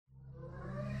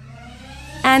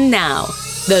And now,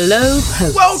 The Low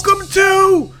Post. Welcome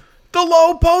to The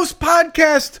Low Post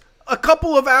Podcast. A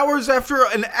couple of hours after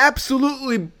an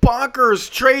absolutely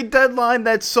bonkers trade deadline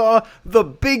that saw the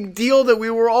big deal that we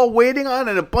were all waiting on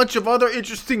and a bunch of other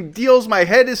interesting deals. My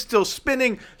head is still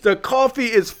spinning. The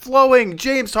coffee is flowing.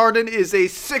 James Harden is a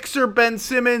Sixer. Ben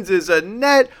Simmons is a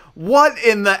net. What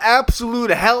in the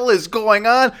absolute hell is going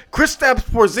on? Kristaps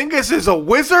Porzingis is a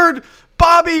wizard.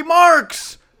 Bobby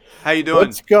Marks, how you doing?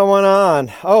 What's going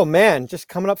on? Oh man, just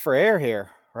coming up for air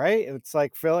here. Right? It's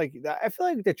like I feel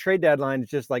like the trade deadline is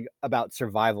just like about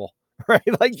survival, right?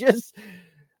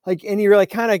 And you're like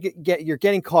kind of you're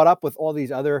getting caught up with all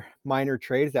these other minor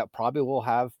trades that probably will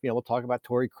have, we'll talk about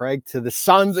Torrey Craig to the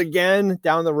Suns again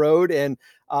down the road. And,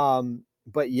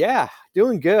 but yeah,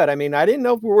 doing good. I mean, I didn't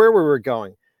know where we were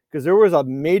going because there was a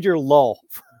major lull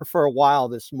for a while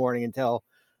this morning until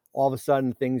all of a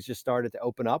sudden things just started to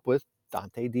open up with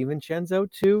Donte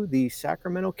DiVincenzo to the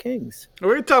Sacramento Kings. We're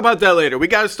going to talk about that later. We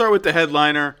got to start with the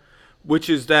headliner, which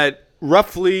is that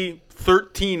roughly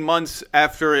 13 months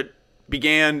after it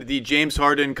began, the James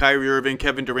Harden, Kyrie Irving,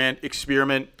 Kevin Durant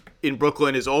experiment in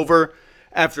Brooklyn is over.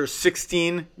 After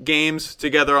 16 games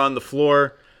together on the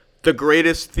floor, the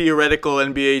greatest theoretical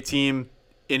NBA team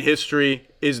in history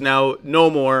is now no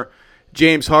more.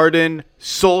 James Harden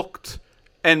sulked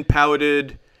and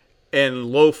pouted and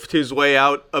loafed his way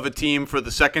out of a team for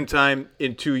the second time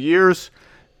in 2 years.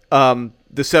 The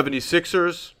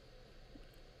 76ers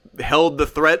held the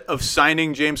threat of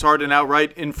signing James Harden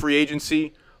outright in free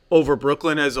agency over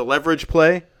Brooklyn as a leverage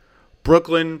play.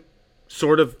 Brooklyn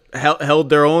sort of held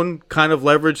their own kind of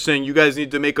leverage, saying you guys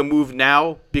need to make a move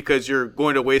now because you're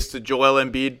going to waste the Joel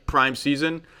Embiid prime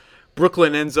season.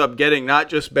 Brooklyn ends up getting not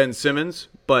just Ben Simmons,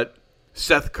 but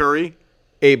Seth Curry,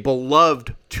 a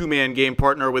beloved two-man game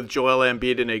partner with Joel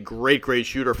Embiid and a great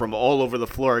shooter from all over the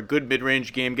floor. A good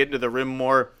mid-range game, getting to the rim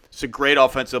more. It's a great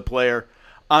offensive player.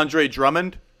 Andre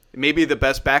Drummond, maybe the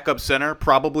best backup center,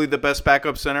 probably the best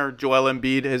backup center Joel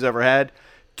Embiid has ever had.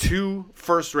 2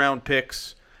 first-round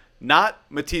picks. Not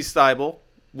Matisse Thybulle,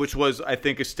 which was, I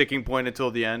think, a sticking point until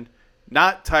the end.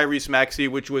 Not Tyrese Maxey,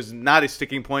 which was not a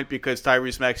sticking point because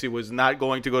Tyrese Maxey was not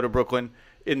going to go to Brooklyn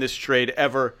in this trade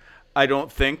ever, I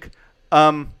don't think.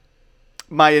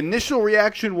 My initial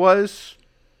reaction was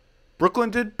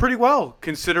Brooklyn did pretty well,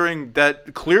 considering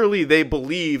that clearly they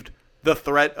believed the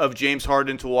threat of James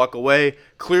Harden to walk away.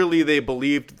 Clearly they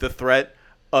believed the threat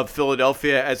of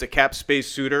Philadelphia as a cap space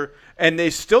suitor, and they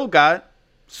still got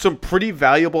some pretty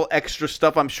valuable extra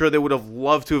stuff. I'm sure they would have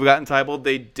loved to have gotten Thybulle.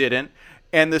 They didn't.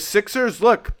 And the Sixers,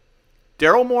 look,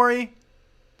 Daryl Morey,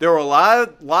 there were a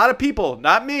lot of people,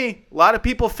 not me, a lot of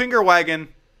people finger wagging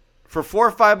for 4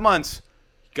 or 5 months.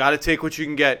 Got to take what you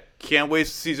can get. Can't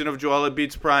waste the season of Joel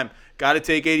Embiid's prime. Got to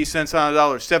take 80 cents on a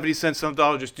dollar, 70 cents on a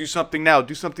dollar. Just do something now.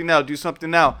 Do something now. Do something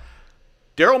now.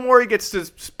 Daryl Morey gets to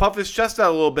puff his chest out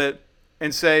a little bit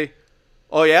and say,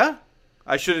 oh, yeah?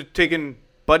 I should have taken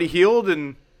Buddy Hield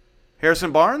and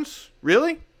Harrison Barnes?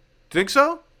 Really? Think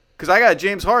so? Because I got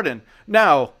James Harden.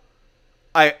 Now,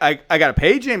 I got to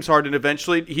pay James Harden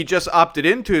eventually. He just opted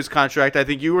into his contract. I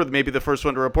think you were maybe the first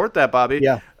one to report that, Bobby.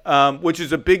 Yeah. Which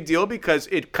is a big deal because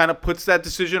it kind of puts that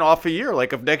decision off a year.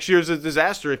 Like if next year's a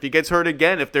disaster, if he gets hurt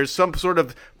again, if there's some sort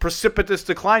of precipitous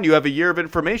decline, you have a year of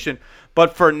information.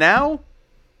 But for now,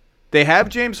 they have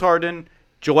James Harden.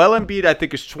 Joel Embiid, I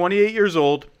think, is 28 years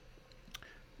old.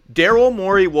 Daryl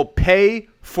Morey will pay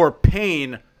for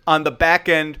pain on the back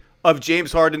end of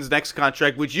James Harden's next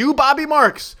contract, which you, Bobby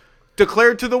Marks,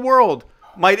 declared to the world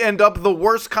might end up the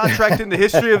worst contract in the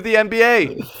history of the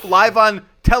NBA, live on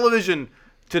television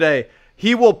today.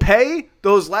 He will pay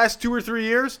those last 2 or 3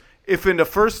 years if in the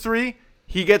first 3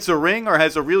 he gets a ring or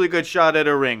has a really good shot at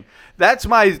a ring. That's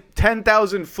my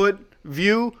 10,000-foot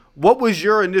view. What was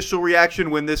your initial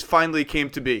reaction when this finally came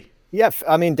to be? Yeah,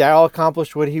 I mean, Daryl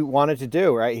accomplished what he wanted to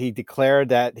do, right? He declared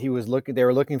that they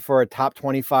were looking for a top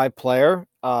 25 player.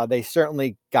 They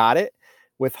certainly got it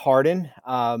with Harden.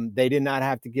 They did not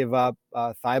have to give up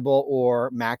Thybulle or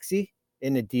Maxey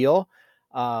in the deal.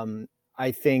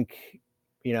 I think,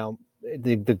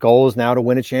 the goal is now to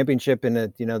win a championship in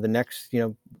the next,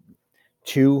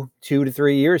 2 to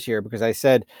 3 years here, because I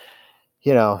said,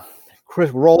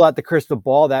 roll out the crystal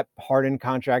ball, that Harden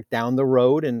contract down the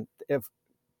road. And if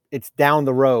it's down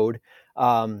the road,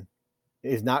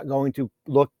 is not going to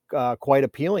look quite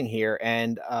appealing here.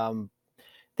 And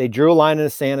they drew a line in the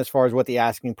sand as far as what the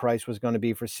asking price was going to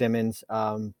be for Simmons.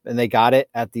 And they got it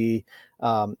at the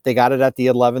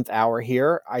 11th hour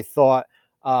here. I thought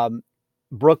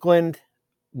Brooklyn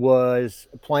was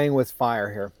playing with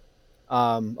fire here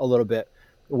a little bit,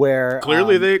 where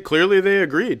clearly they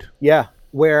agreed. Yeah.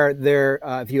 where they're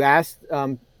if you asked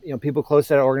people close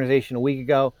to that organization a week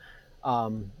ago,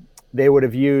 they would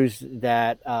have used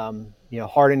that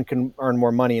Harden can earn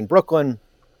more money in Brooklyn,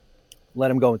 let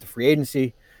him go into free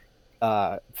agency.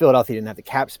 Philadelphia didn't have the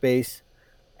cap space,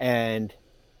 and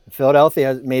Philadelphia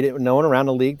has made it known around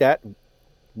the league that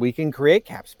we can create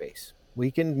cap space. We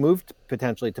can move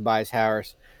potentially Tobias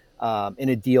Harris in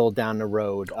a deal down the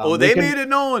road. They made it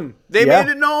known. They made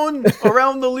it known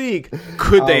around the league.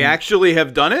 Could they actually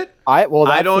have done it? I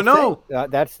don't know.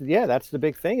 That's the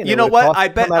big thing. And you know what? I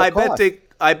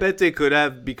bet they could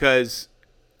have, because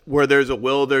where there's a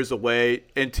will, there's a way.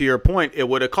 And to your point, it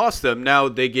would have cost them. Now,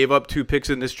 they gave up 2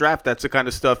 picks in this draft. That's the kind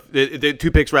of stuff – 2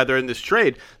 picks, rather, in this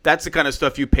trade. That's the kind of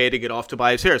stuff you pay to get off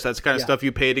Tobias Harris. That's the kind of stuff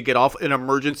you pay to get off an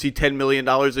emergency $10 million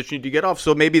that you need to get off.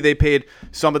 So maybe they paid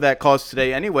some of that cost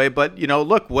today anyway. But,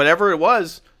 look, whatever it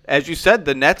was, as you said,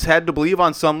 the Nets had to believe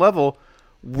on some level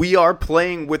we are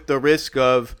playing with the risk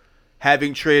of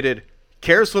having traded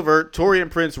Karis LeVert,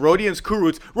 Taurean Prince, Rodions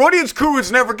Kurucs. Rodions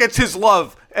Kurucs never gets his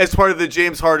love as part of the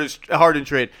James Harden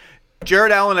trade.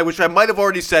 Jared Allen, which I might have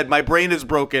already said, my brain is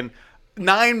broken.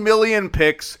 9 million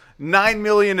picks, 9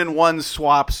 million in one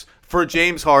swaps for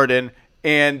James Harden,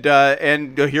 and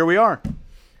here we are.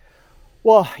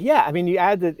 Well, yeah, I mean, you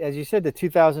add as you said, the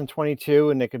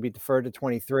 2022, and it could be deferred to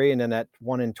 23, and then that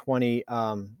 1 in 20,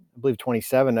 I believe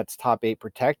 27, that's top 8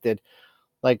 protected.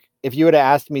 Like, if you would have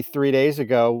asked me 3 days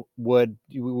ago,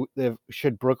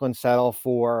 should Brooklyn settle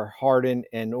for Harden?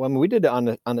 And when we did it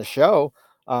on the show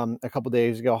a couple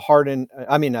days ago,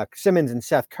 Simmons and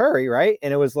Seth Curry, right?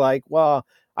 And it was like, well,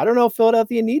 I don't know if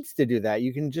Philadelphia needs to do that.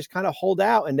 You can just kind of hold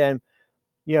out, and then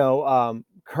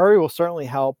Curry will certainly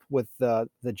help with the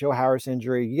Joe Harris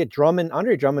injury. You get Drummond.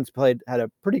 Andre Drummond's had a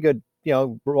pretty good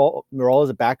role as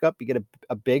a backup. You get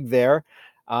a big there.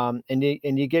 And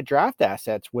you get draft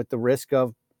assets with the risk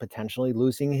of potentially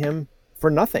losing him for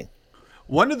nothing.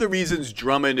 One of the reasons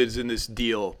Drummond is in this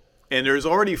deal, and there's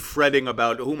already fretting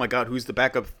about, oh my God, who's the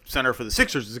backup center for the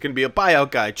Sixers? Is it going to be a buyout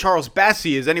guy? Charles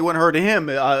Bassey, has anyone heard of him?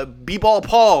 B-Ball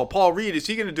Paul Reed, is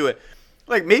he going to do it?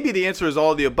 Like, maybe the answer is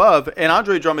all of the above, and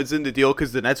Andre Drummond's in the deal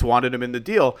because the Nets wanted him in the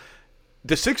deal.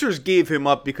 The Sixers gave him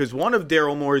up because one of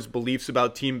Daryl Morey's beliefs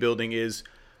about team building is,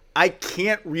 I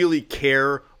can't really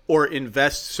care or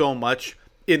invest so much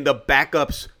in the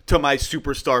backups to my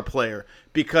superstar player,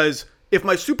 because if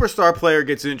my superstar player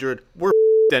gets injured, we're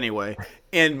anyway.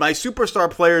 And my superstar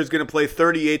player is going to play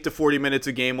 38 to 40 minutes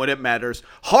a game when it matters.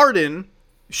 Harden,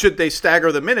 should they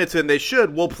stagger the minutes, and they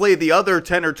should, will play the other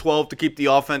 10 or 12 to keep the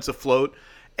offense afloat.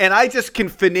 And I just can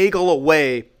finagle a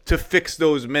way to fix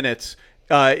those minutes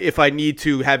if I need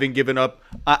to, having given up.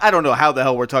 I don't know how the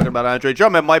hell we're talking about Andre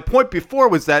Drummond. My point before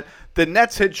was that the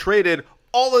Nets had traded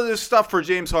all of this stuff for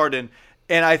James Harden,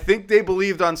 and I think they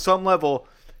believed on some level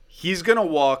he's going to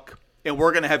walk and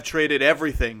we're going to have traded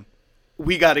everything.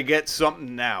 We got to get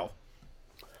something now.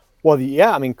 Well,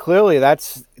 yeah, I mean, clearly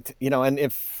that's, and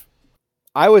if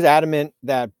I was adamant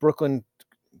that Brooklyn,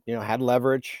 had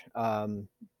leverage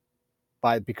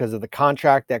because of the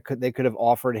contract that they could have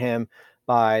offered him,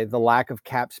 by the lack of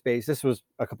cap space. This was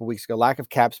a couple weeks ago, lack of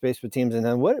cap space for teams. And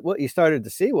then what you started to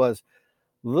see was,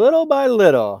 little by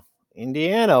little,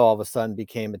 Indiana all of a sudden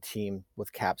became a team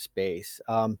with cap space.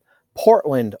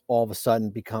 Portland all of a sudden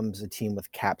becomes a team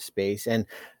with cap space, and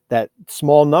that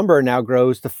small number now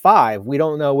grows to 5. We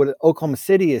don't know what Oklahoma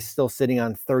City is still sitting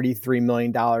on $33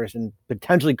 million and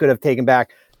potentially could have taken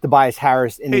back Tobias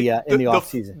Harris in the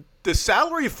offseason. The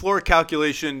salary floor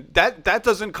calculation that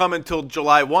doesn't come until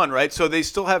July 1, right? So they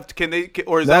still have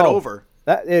or is that over?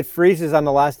 It freezes on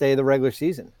the last day of the regular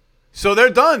season. So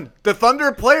they're done. The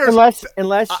Thunder players,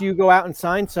 unless you go out and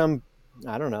sign some,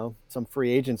 I don't know, some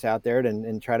free agents out there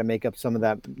and try to make up some of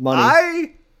that money.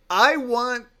 I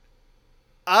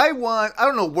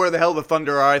don't know where the hell the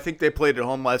Thunder are. I think they played at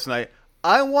home last night.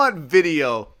 I want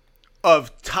video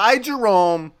of Ty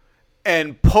Jerome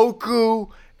and Poku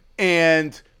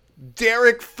and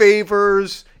Derek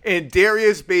Favors and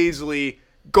Darius Baisley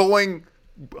going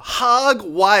hog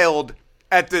wild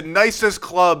at the nicest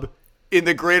club in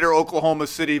the greater Oklahoma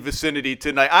City vicinity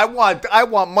tonight. I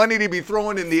want money to be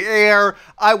thrown in the air.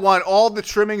 I want all the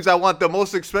trimmings. I want the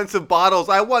most expensive bottles.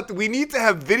 We need to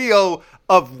have video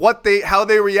of how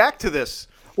they react to this.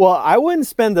 Well, I wouldn't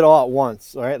spend it all at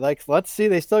once. All right. Like, let's see.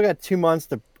 They still got 2 months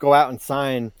to go out and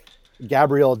sign a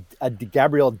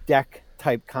Gabriel Deck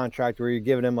type contract where you're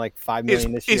giving him like $5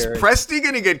 million this year. Is Presti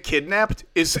going to get kidnapped?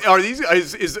 Is like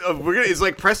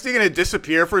Presti going to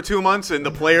disappear for 2 months and the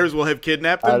players will have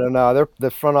kidnapped him? I don't know. The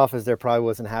front office there probably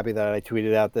wasn't happy that I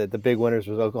tweeted out that the big winners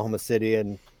was Oklahoma City,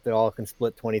 and they all can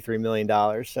split $23 million.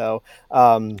 So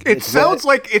it sounds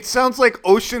like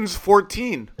Ocean's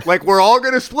 14. Like we're all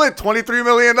going to split $23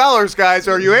 million, guys.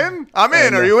 Are you in? I'm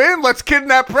in. Are you in? Let's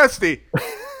kidnap Presti.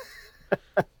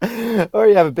 Or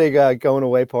you have a big going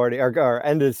away party or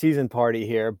end of the season party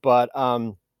here. But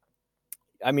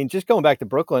I mean, just going back to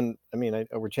Brooklyn, I mean,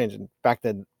 we're changing back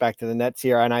to the Nets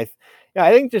here. And I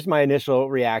think just my initial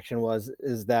reaction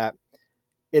is that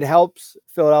it helps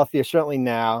Philadelphia certainly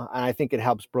now. And I think it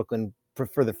helps Brooklyn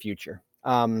for the future.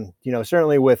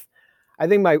 Certainly I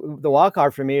think the wild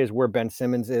card for me is where Ben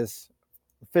Simmons is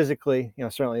physically.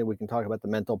 Certainly we can talk about the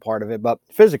mental part of it, but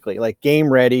physically, like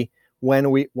game ready. When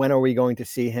are we going to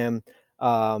see him?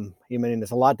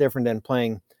 It's a lot different than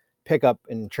playing pickup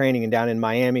and training and down in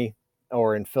Miami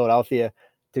or in Philadelphia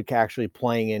to actually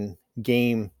playing in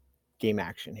game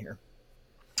action here.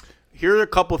 Here are a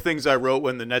couple of things I wrote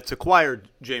when the Nets acquired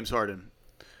James Harden.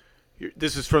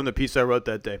 This is from the piece I wrote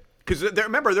that day. Because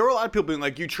remember, there were a lot of people being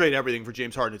like, "You trade everything for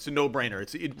James Harden. It's a no-brainer.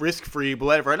 It's risk-free,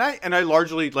 whatever." And I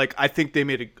largely I think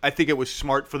I think it was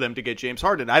smart for them to get James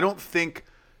Harden. I don't think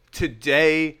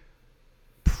today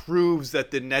proves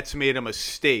that the Nets made a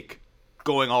mistake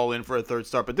going all in for a third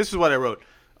star. But this is what I wrote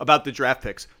about the draft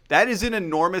picks. That is an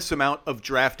enormous amount of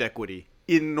draft equity.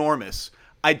 Enormous.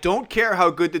 I don't care how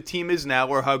good the team is now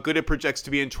or how good it projects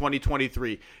to be in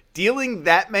 2023. Dealing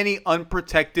that many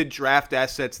unprotected draft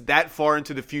assets that far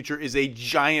into the future is a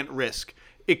giant risk.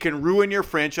 It can ruin your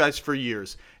franchise for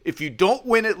years. If you don't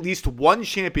win at least one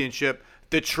championship,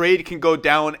 the trade can go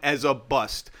down as a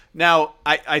bust. Now,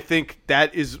 I think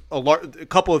that is a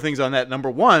couple of things on that. Number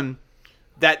one,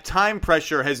 that time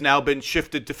pressure has now been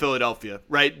shifted to Philadelphia,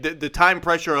 right? The time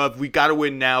pressure of we got to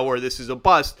win now or this is a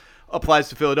bust applies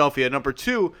to Philadelphia. Number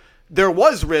two, there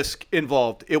was risk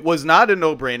involved. It was not a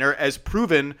no-brainer as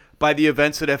proven by the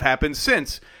events that have happened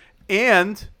since.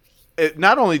 And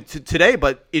not only today,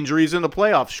 but injuries in the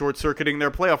playoffs, short-circuiting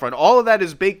their playoff run. All of that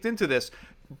is baked into this.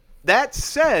 That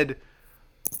said,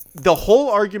 the whole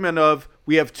argument of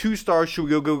we have 2 stars, should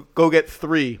we go get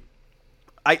 3?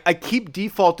 I keep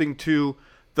defaulting to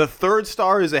the third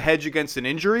star is a hedge against an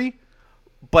injury,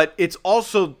 but it's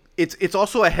also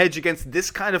a hedge against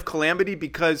this kind of calamity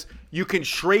because you can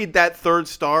trade that third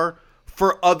star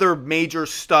for other major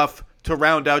stuff to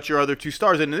round out your other 2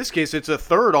 stars. And in this case, it's a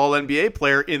third All-NBA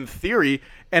player in theory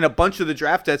and a bunch of the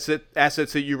draft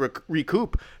assets that you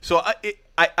recoup. So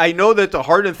I know that the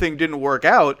Harden thing didn't work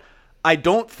out. I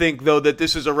don't think, though, that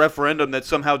this is a referendum that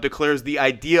somehow declares the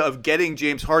idea of getting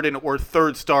James Harden or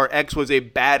third star X was a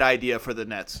bad idea for the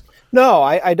Nets. No,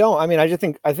 I don't. I mean, I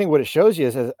think what it shows you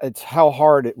is it's how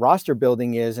hard roster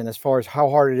building is, and as far as how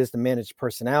hard it is to manage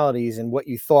personalities and what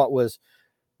you thought was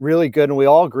really good, and we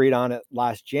all agreed on it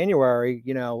last January.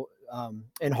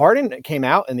 And Harden came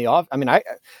out in the off. I mean, I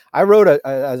wrote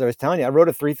as I was telling you, I wrote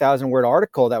a 3,000 word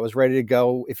article that was ready to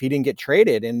go if he didn't get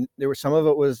traded, and there was some of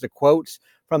it was the quotes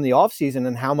from the offseason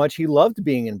and how much he loved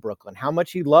being in Brooklyn, how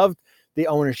much he loved the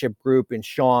ownership group and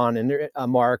Sean and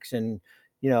Marks and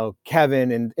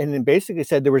Kevin, and basically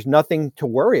said there was nothing to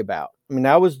worry about. I mean,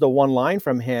 that was the one line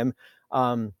from him.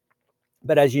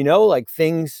 But as you know, like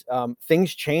things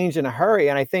change in a hurry.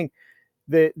 And I think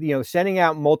that, sending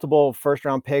out multiple first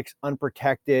round picks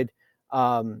unprotected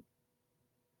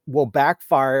will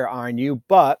backfire on you,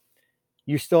 but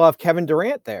you still have Kevin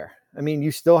Durant there. I mean,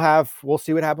 we'll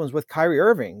see what happens with Kyrie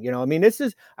Irving. I mean,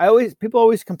 people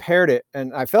always compared it.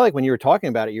 And I felt like when you were talking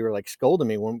about it, you were like scolding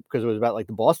me because it was about like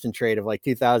the Boston trade of like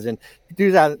 2000. Oh,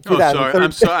 sorry.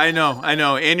 I'm sorry. I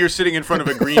know. And you're sitting in front of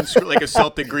a green screen, like a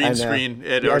Celtic green screen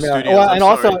at our studio. Well, and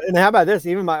also, and how about this?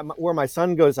 Even where my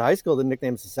son goes to high school, the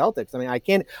nickname's the Celtics. I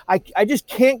mean, I just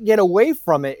can't get away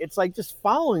from it. It's like just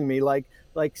following me like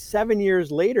 7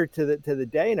 years later to the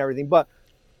day and everything. But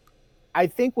I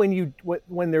think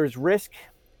when there's risk,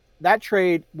 that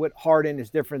trade with Harden is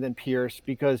different than Pierce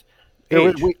because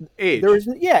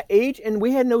age, and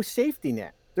we had no safety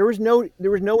net. There was no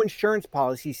insurance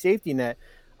policy safety net.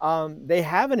 They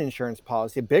have an insurance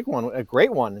policy, a big one, a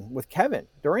great one with Kevin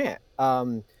Durant.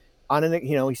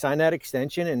 He signed that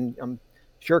extension, and I'm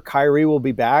sure Kyrie will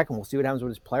be back, and we'll see what happens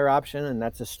with his player option, and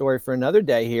that's a story for another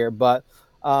day here. But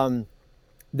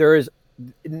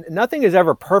nothing is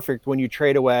ever perfect when you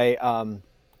trade away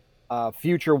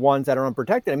future ones that are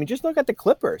unprotected. I mean, just look at the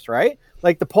Clippers, right?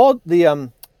 Like the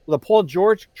Paul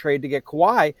George trade to get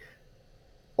Kawhi.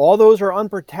 All those are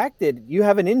unprotected. You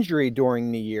have an injury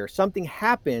during the year. Something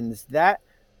happens that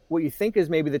what you think is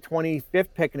maybe the 25th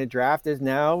pick in the draft is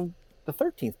now the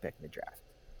 13th pick in the draft.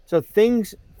 So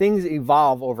things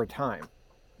evolve over time.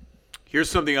 Here's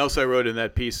something else I wrote in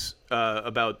that piece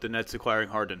about the Nets acquiring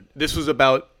Harden. This was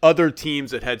about other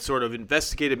teams that had sort of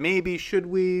investigated, maybe should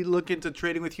we look into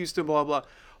trading with Houston, blah, blah.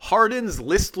 Harden's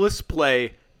listless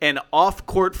play and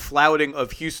off-court flouting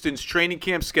of Houston's training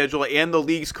camp schedule and the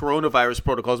league's coronavirus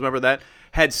protocols, remember that,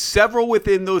 had several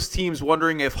within those teams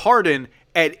wondering if Harden,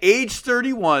 at age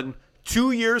 31,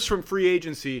 2 years from free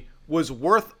agency, was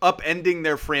worth upending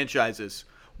their franchises.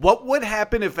 What would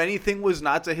happen if anything was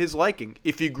not to his liking?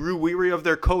 If he grew weary of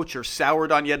their coach or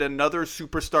soured on yet another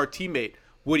superstar teammate?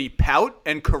 Would he pout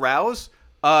and carouse?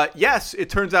 Yes, it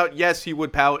turns out, yes, he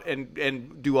would pout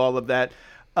and do all of that.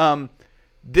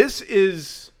 This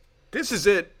is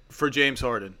it for James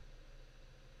Harden.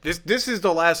 This is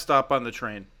the last stop on the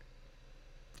train.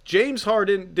 James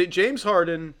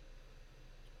Harden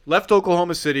left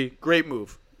Oklahoma City. Great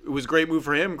move. It was a great move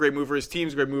for him, great move for his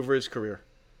teams, great move for his career.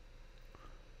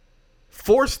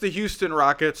 Forced the Houston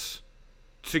Rockets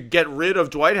to get rid of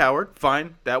Dwight Howard.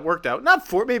 Fine, that worked out.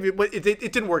 Maybe, but it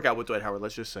didn't work out with Dwight Howard,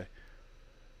 let's just say.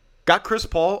 Got Chris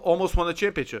Paul, almost won the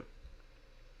championship.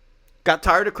 Got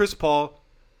tired of Chris Paul,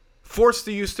 forced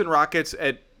the Houston Rockets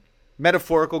at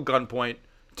metaphorical gunpoint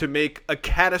to make a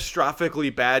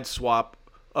catastrophically bad swap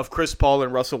of Chris Paul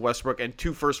and Russell Westbrook and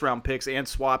 2 first-round picks and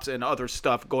swaps and other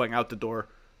stuff going out the door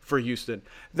for Houston.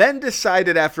 Then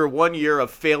decided after 1 year of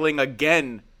failing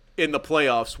again in the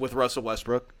playoffs with Russell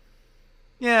Westbrook,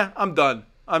 yeah, I'm done.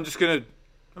 I'm just gonna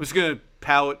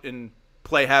pout and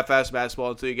play half-ass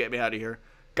basketball until you get me out of here.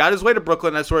 Got his way to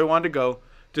Brooklyn. That's where he wanted to go.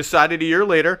 Decided a year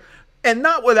later, and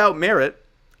not without merit.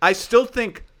 I still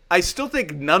think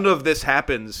none of this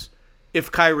happens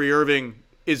if Kyrie Irving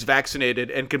is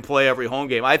vaccinated and can play every home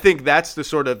game. I think that's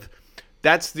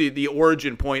the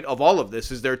origin point of all of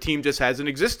this, is their team just hasn't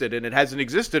existed, and it hasn't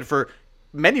existed for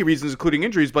many reasons, including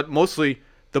injuries, but mostly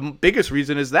the biggest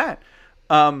reason is that.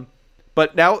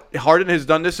 But now Harden has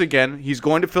done this again. He's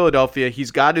going to Philadelphia. He's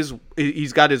got his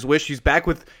wish. He's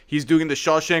doing the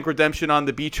Shawshank Redemption on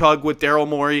the beach hug with Daryl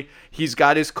Morey. He's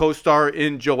got his co-star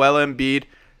in Joel Embiid.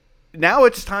 Now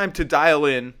it's time to dial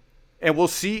in, and we'll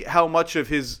see how much of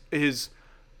his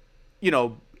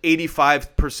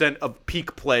 85% of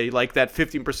peak play, like that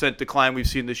 15% decline we've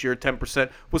seen this year, 10%.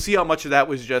 We'll see how much of that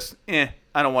was just, I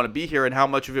don't want to be here, and how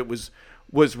much of it was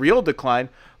real decline.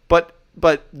 But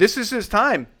this is his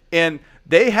time. And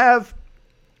they have,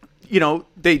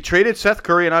 they traded Seth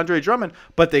Curry and Andre Drummond,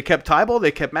 but they kept Tybalt,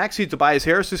 they kept Maxey, Tobias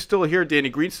Harris is still here, Danny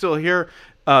Green's still here,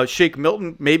 Shake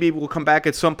Milton maybe will come back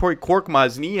at some point,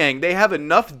 Korkmaz, Niang. They have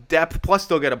enough depth, plus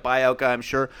they'll get a buyout guy, I'm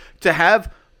sure, to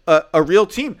have a real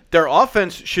team. Their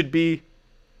offense should be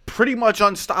pretty much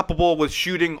unstoppable with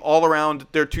shooting all around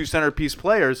their 2 centerpiece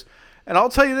players. And I'll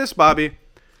tell you this, Bobby,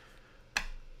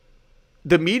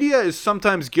 the media is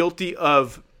sometimes guilty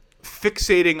of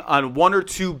fixating on 1 or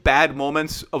 2 bad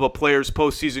moments of a player's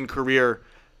postseason career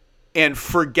and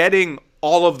forgetting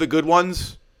all of the good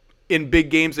ones in big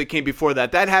games that came before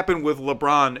that. That happened with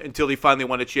LeBron until he finally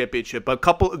won a championship.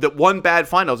 One bad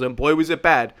finals, and boy was it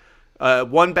bad.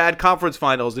 1 bad conference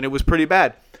finals, and it was pretty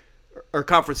bad. Or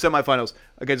conference semifinals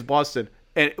against Boston.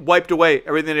 And it wiped away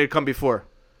everything that had come before.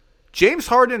 James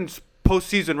Harden's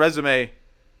postseason resume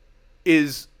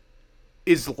is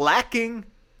lacking,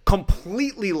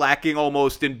 completely lacking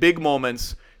almost in big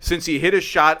moments, since he hit a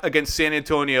shot against San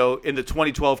Antonio in the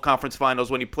 2012 conference finals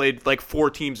when he played like 4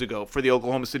 teams ago for the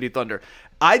Oklahoma City Thunder.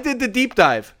 I did the deep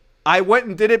dive. I went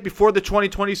and did it before the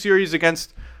 2020 series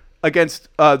against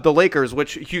the Lakers,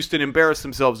 which Houston embarrassed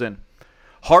themselves in.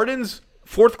 Harden's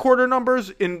fourth quarter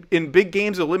numbers in big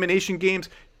games, elimination games,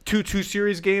 2-2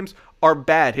 series games are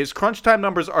bad. His crunch time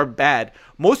numbers are bad.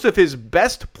 Most of his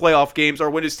best playoff games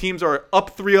are when his teams are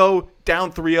up 3-0,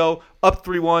 down 3-0, up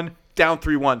 3-1, down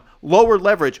 3-1. Lower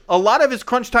leverage. A lot of his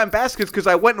crunch time baskets, because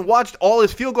I went and watched all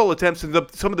his field goal attempts in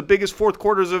some of the biggest fourth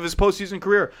quarters of his postseason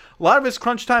career. A lot of his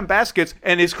crunch time baskets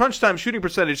and his crunch time shooting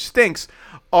percentage stinks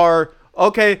are,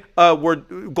 okay, we're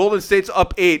Golden State's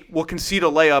up 8, we'll concede a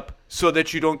layup so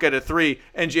that you don't get a 3,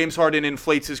 and James Harden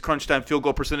inflates his crunch time field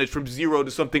goal percentage from 0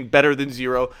 to something better than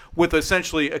 0 with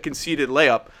essentially a conceded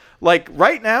layup. Like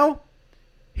right now,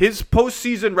 his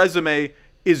postseason resume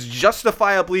is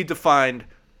justifiably defined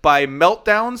by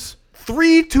meltdowns,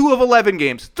 2 of 11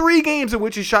 games, 3 games in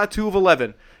which he shot 2 of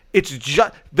 11. It's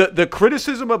just the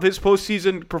criticism of his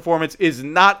postseason performance is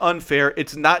not unfair.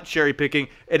 It's not cherry picking.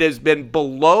 It has been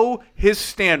below his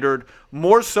standard,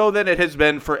 more so than it has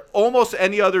been for almost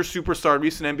any other superstar in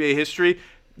recent NBA history.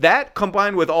 That,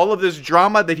 combined with all of this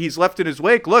drama that he's left in his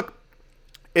wake, look,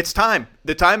 it's time.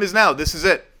 The time is now. This is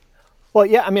it. Well,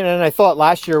 yeah, I mean, and I thought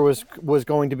last year was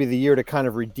going to be the year to kind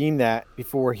of redeem that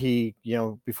before he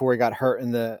got hurt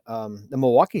in the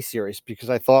Milwaukee series, because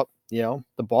I thought, the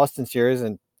Boston series,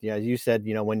 and as you said,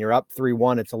 when you're up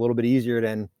 3-1, it's a little bit easier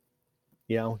than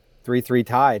 3-3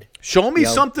 tied. Show me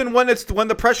something when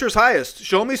the pressure's highest.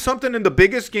 Show me something in the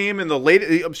biggest game in the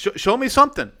late. Show me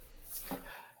something.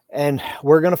 And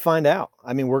we're going to find out.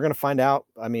 I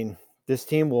mean, this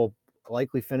team will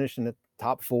likely finish in the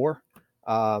top 4.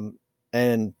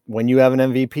 And when you have an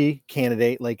MVP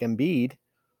candidate like Embiid,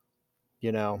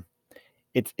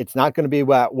 it's not going to be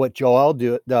about what Joel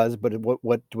does, but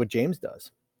what James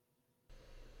does.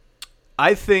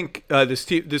 I think this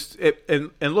team,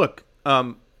 and look,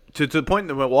 to the point in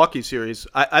the Milwaukee series,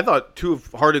 I thought two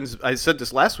of Harden's. I said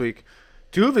this last week.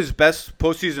 Two of his best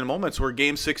postseason moments were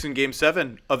Game 6 and Game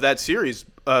 7 of that series.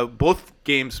 Both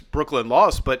games Brooklyn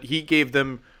lost, but he gave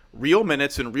them real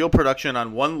minutes and real production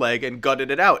on one leg and gutted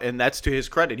it out, and that's to his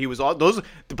credit. He was all those,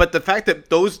 but the fact that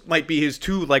those might be his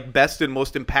two best and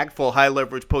most impactful high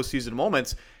leverage postseason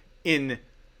moments in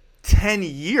 10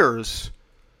 years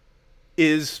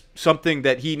is something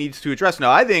that he needs to address.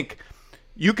 Now, I think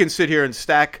you can sit here and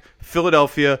stack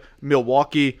Philadelphia,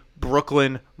 Milwaukee,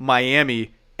 Brooklyn,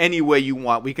 Miami any way you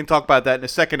want. We can talk about that in a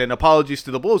second, and apologies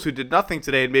to the Bulls who did nothing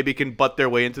today and maybe can butt their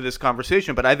way into this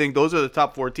conversation, but I think those are the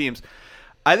top 4 teams.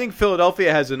 I think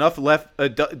Philadelphia has enough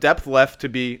depth left to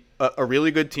be a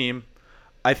really good team.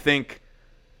 I think,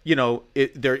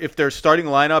 if their starting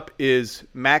lineup is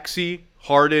Maxey,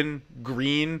 Harden,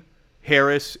 Green,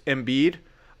 Harris, Embiid,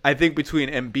 I think between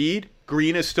Embiid,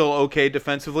 Green is still okay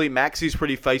defensively. Maxey's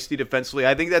pretty feisty defensively.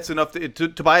 I think that's enough.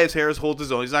 Tobias Harris holds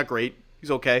his own. He's not great. He's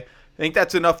okay. I think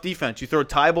that's enough defense. You throw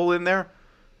Tybal in there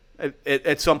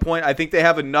at some point. I think they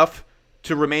have enough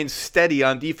to remain steady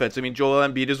on defense. I mean, Joel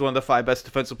Embiid is one of the 5 best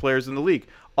defensive players in the league.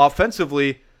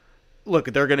 Offensively,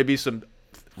 look, there are going to be some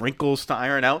wrinkles to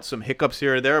iron out, some hiccups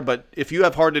here and there, but if you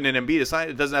have Harden and Embiid,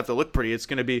 it doesn't have to look pretty. It's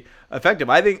going to be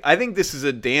effective. I think this is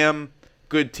a damn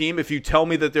good team. If you tell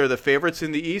me that they're the favorites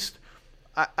in the East,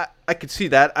 I could see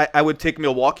that. I would take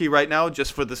Milwaukee right now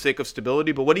just for the sake of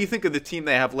stability, but what do you think of the team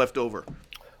they have left over?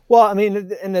 Well, I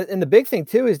mean, and the big thing,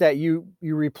 too, is that you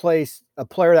replace a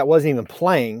player that wasn't even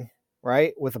playing,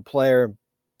 right, with a player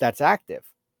that's active,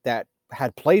 that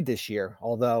had played this year,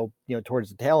 although, towards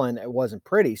the tail end, it wasn't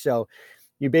pretty. So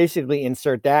you basically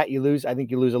insert that. I think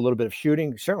you lose a little bit of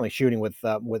shooting, certainly shooting with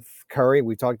Curry.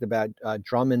 We talked about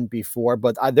Drummond before,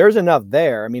 but there's enough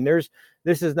there. I mean,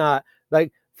 this is not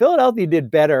like Philadelphia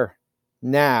did better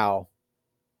now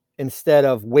instead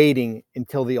of waiting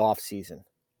until the offseason.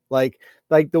 Like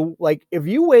if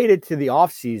you waited to the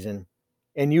offseason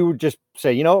and you just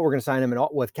say, we're going to sign him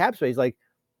with cap space, like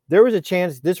there was a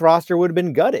chance this roster would have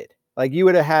been gutted. Like you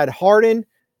would have had Harden,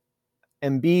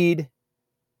 Embiid,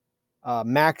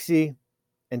 Maxey,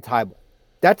 and Tybal.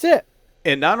 That's it.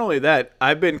 And not only that,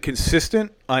 I've been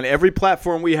consistent on every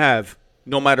platform we have,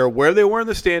 no matter where they were in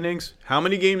the standings, how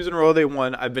many games in a row they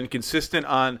won. I've been consistent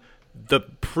on the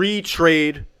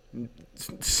pre-trade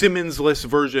Simmons-less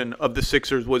version of the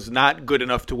Sixers was not good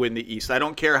enough to win the East. I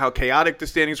don't care how chaotic the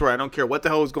standings were. I don't care what the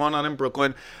hell was going on in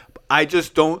Brooklyn. I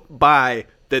just don't buy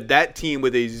that team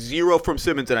with a 0 from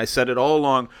Simmons, and I said it all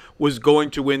along, was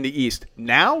going to win the East.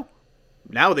 Now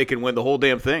they can win the whole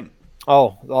damn thing.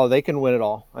 Oh, they can win it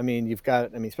all. I mean,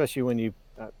 especially when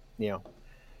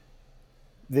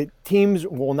the teams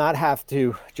will not have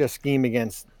to just scheme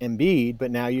against Embiid, but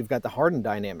now you've got the Harden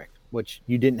dynamic, which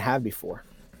you didn't have before.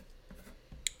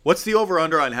 What's the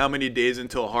over-under on how many days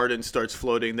until Harden starts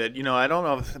floating that, I don't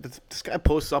know, if this guy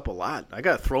posts up a lot. I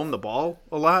got to throw him the ball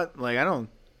a lot. Like,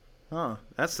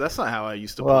 that's not how I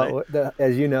used to play. Well,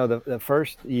 as you know, the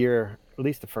first year, at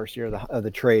least the first year of the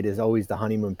trade is always the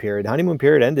honeymoon period. The honeymoon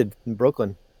period ended in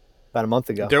Brooklyn about a month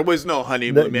ago. There was no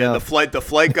honeymoon, man. No. The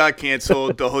flight got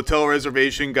canceled. The hotel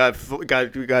reservation got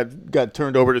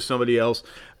turned over to somebody else.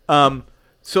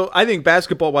 So I think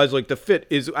basketball-wise, like the fit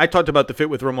is – I talked about the fit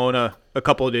with Ramona a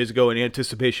couple of days ago in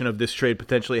anticipation of this trade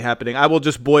potentially happening. I will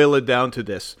just boil it down to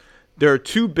this. There are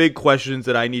 2 big questions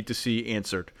that I need to see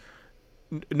answered.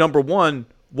 Number one,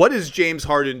 what is James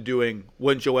Harden doing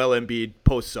when Joel Embiid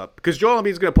posts up? Because Joel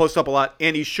Embiid is going to post up a lot,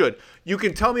 and he should. You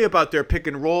can tell me about their pick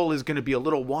and roll is going to be a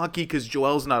little wonky because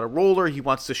Joel's not a roller. He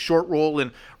wants to short roll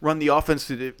and run the offense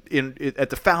at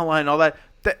the foul line and all that.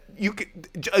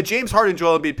 James Harden,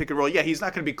 Joel Embiid pick and roll. Yeah, he's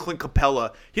not going to be Clint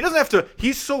Capella. He doesn't have to.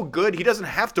 He's so good. He doesn't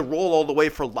have to roll all the way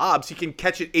for lobs. He can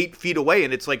catch it 8 feet away,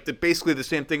 and it's like basically the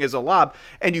same thing as a lob.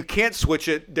 And you can't switch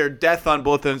it. They're death on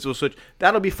both ends will switch.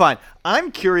 That'll be fine.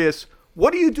 I'm curious.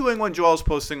 What are you doing when Joel's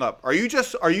posting up? Are you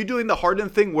doing the Harden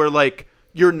thing where like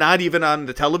you're not even on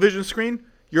the television screen?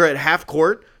 you're at half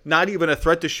court, not even a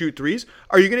threat to shoot threes,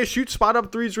 are you going to shoot spot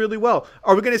up threes really well?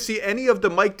 Are we going to see any of the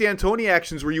Mike D'Antoni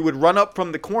actions where you would run up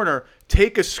from the corner,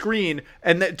 take a screen,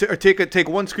 and then or take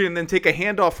one screen and then take a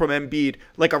handoff from Embiid,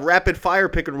 like a rapid fire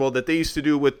pick and roll that they used to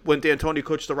do with when D'Antoni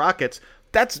coached the Rockets?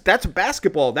 That's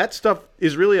basketball. That stuff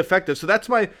is really effective. So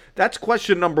that's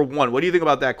question number one. What do you think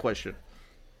about that question?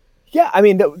 Yeah, I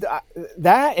mean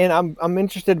that, and I'm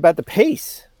interested about the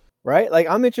pace, right? Like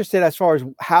I'm interested as far as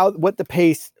what the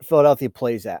pace Philadelphia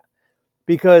plays at,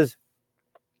 because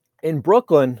in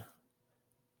Brooklyn,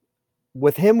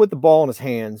 with him with the ball in his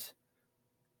hands,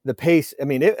 the pace. I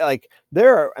mean,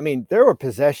 there were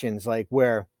possessions like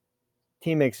where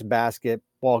team makes a basket,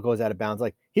 ball goes out of bounds.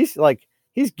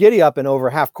 He's giddy up and over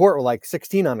half court with like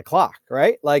 16 on the clock,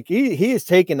 right? Like he is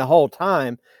taking the whole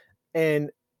time. And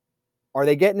are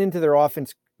they getting into their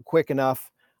offense quick enough?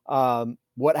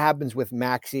 What happens with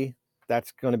Maxey?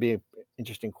 That's going to be an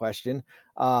interesting question.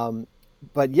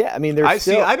 But yeah, I mean, I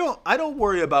don't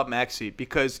worry about Maxey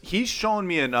because he's shown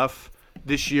me enough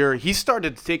this year. He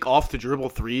started to take off the dribble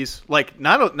threes, like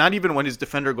not even when his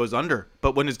defender goes under,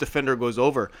 but when his defender goes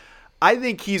over. I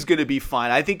think he's going to be fine.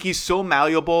 I think he's so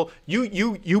malleable.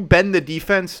 You bend the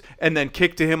defense and then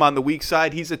kick to him on the weak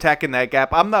side. He's attacking that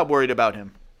gap. I'm not worried about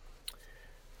him.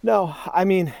 No, I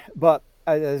mean, but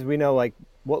as we know, like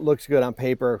what looks good on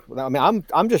paper. I mean,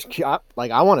 I'm just like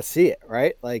I want to see it,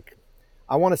 right? Like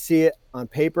I want to see it on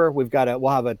paper. We'll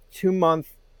have a 2-month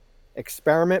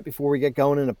experiment before we get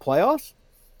going into playoffs.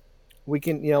 We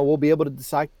can, we'll be able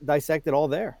to dissect it all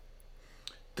there.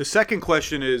 The second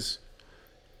question is,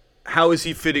 how is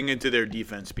he fitting into their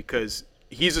defense? Because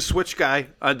he's a switch guy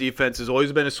on defense. Has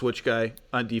always been a switch guy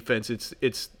on defense.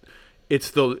 It's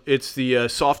the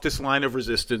softest line of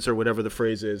resistance, or whatever the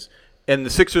phrase is. And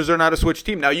the Sixers are not a switch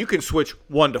team. Now you can switch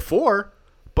 1 to 4,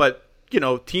 but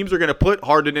teams are going to put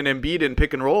Harden and Embiid in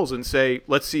pick and rolls and say,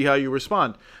 let's see how you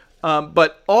respond.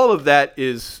 But all of that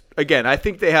is, again, I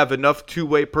think they have enough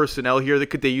two-way personnel here.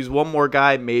 Could they use one more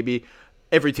guy? Maybe.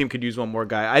 Every team could use one more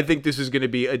guy. I think this is going to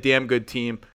be a damn good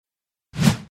team.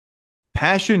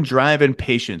 Passion, drive, and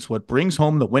patience. What brings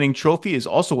home the winning trophy is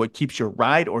also what keeps your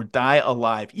ride or die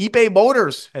alive. eBay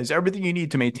Motors has everything you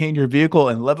need to maintain your vehicle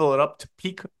and level it up to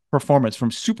peak performance, from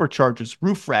superchargers,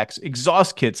 roof racks,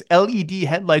 exhaust kits, LED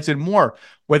headlights, and more.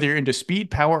 Whether you're into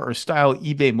speed, power, or style,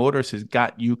 eBay Motors has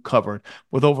got you covered.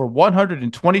 With over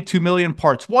 122 million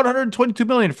parts, 122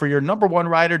 million for your number one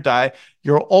ride or die,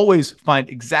 you'll always find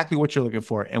exactly what you're looking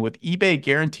for. And with eBay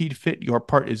Guaranteed Fit, your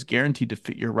part is guaranteed to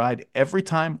fit your ride every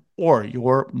time or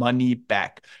your money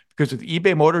back. Because with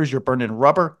eBay Motors, you're burning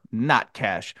rubber, not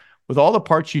cash. With all the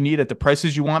parts you need at the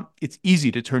prices you want, it's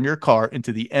easy to turn your car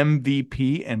into the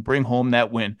MVP and bring home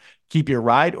that win. Keep your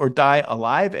ride or die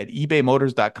alive at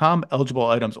ebaymotors.com. Eligible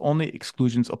items only.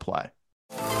 Exclusions apply.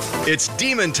 It's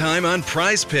Demon Time on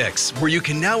Prize Picks, where you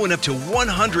can now win up to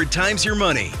 100 times your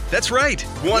money. That's right,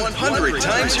 100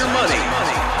 times your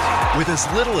money. With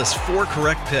as little as 4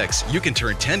 correct picks, you can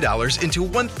turn $10 into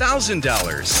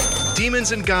 $1,000.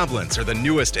 Demons and Goblins are the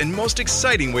newest and most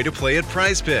exciting way to play at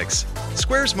Prize Picks.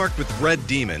 Squares marked with red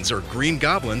demons or green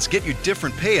goblins get you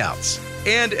different payouts.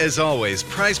 And as always,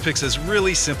 Prize Picks is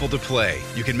really simple to play.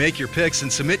 You can make your picks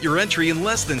and submit your entry in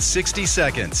less than 60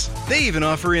 seconds. They even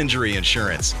offer injury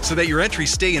insurance, so that your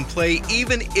entries stay in play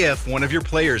even if one of your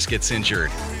players gets injured.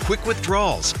 Quick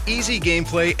withdrawals, easy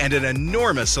gameplay, and an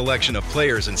enormous selection of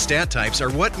players and stat types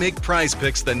are what make Prize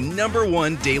Picks the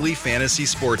 #1 daily fantasy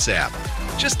sports app.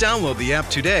 Just download the app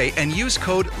today and use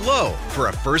code LOW for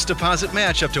a first deposit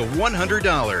match up to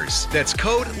 $100. That's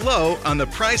code LOW on the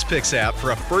Prize Picks app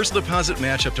for a first deposit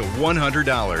match up to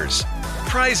 $100.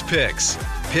 Prize Picks.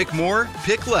 Pick more,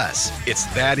 pick less. It's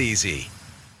that easy.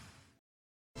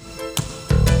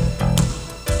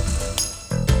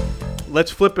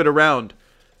 Let's flip it around.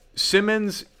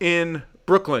 Simmons in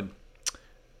Brooklyn.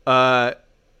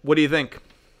 What do you think?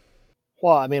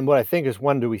 Well, I mean, what I think is,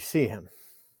 when do we see him?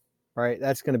 Right?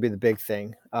 That's going to be the big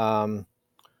thing. I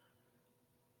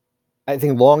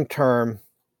think long term,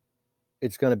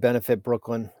 it's going to benefit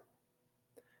Brooklyn.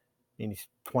 I mean, he's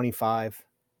 25.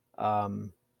 I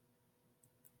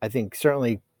think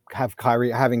certainly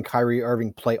having Kyrie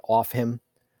Irving play off him.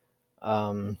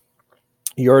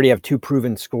 You already have 2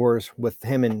 proven scorers with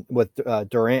him and with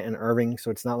Durant and Irving,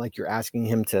 so it's not like you're asking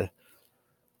him to,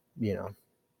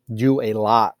 do a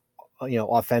lot,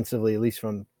 offensively, at least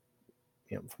from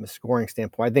a scoring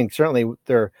standpoint. I think certainly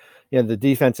the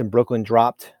defense in Brooklyn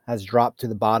has dropped to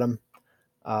the bottom.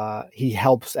 He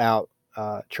helps out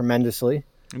tremendously.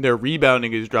 And their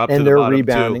rebounding has dropped to the bottom, too. And their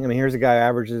rebounding. I mean, here's a guy who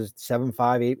averages 7,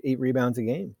 5, 8 rebounds a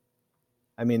game.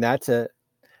 I mean, that's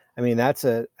I mean,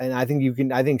 and I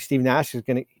think Steve Nash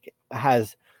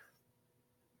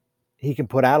he can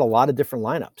put out a lot of different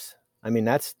lineups. I mean,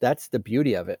 that's the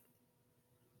beauty of it.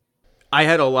 I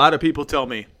had a lot of people tell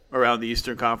me around the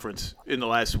Eastern Conference in the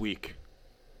last week,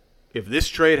 if this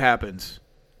trade happens,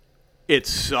 it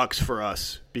sucks for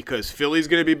us because Philly's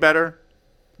going to be better.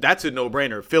 That's a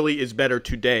no-brainer. Philly is better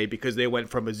today because they went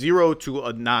from a 0 to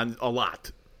a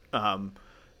lot.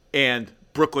 And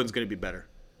Brooklyn's going to be better.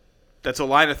 That's a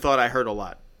line of thought I heard a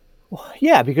lot. Well,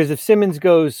 yeah, because if Simmons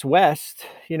goes west,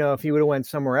 if he would have went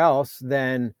somewhere else,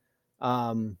 then,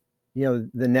 the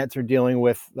Nets are dealing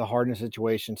with the Harden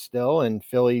situation still, and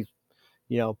Philly,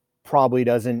 probably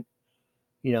doesn't,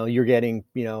 you're getting,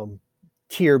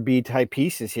 tier B type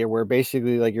pieces here where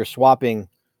basically like you're swapping,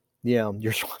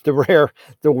 you're the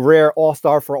rare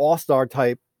all-star for all-star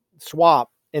type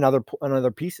swap in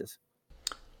other pieces.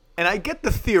 And I get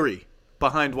the theory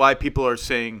behind why people are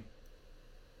saying,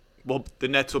 well, the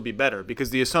Nets will be better, because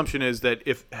the assumption is that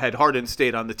had Harden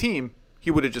stayed on the team, he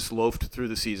would have just loafed through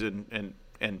the season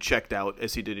and checked out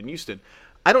as he did in Houston.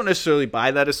 I don't necessarily buy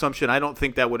that assumption. I don't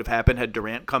think that would have happened had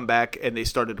Durant come back and they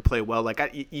started to play well.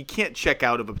 You can't check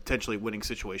out of a potentially winning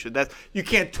situation. That you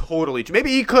can't totally.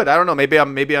 Maybe he could. I don't know. Maybe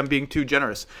I'm being too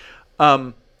generous.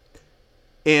 And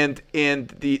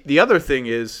the other thing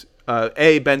is,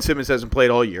 Ben Simmons hasn't played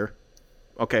all year.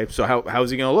 Okay, so how is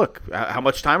he going to look? How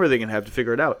much time are they going to have to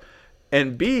figure it out?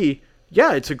 And B,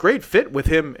 yeah, it's a great fit with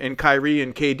him and Kyrie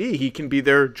and KD. He can be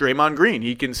their Draymond Green.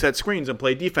 He can set screens and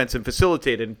play defense and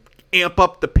facilitate and amp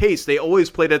up the pace. They always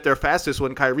played at their fastest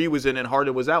when Kyrie was in and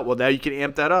Harden was out. Well, now you can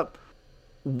amp that up.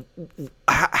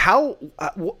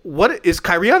 What is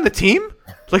Kyrie on the team?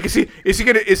 Like, is he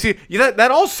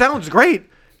that all sounds great.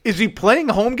 Is he playing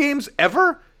home games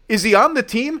ever? Is he on the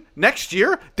team next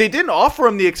year? They didn't offer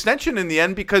him the extension in the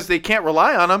end because they can't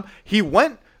rely on him.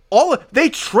 They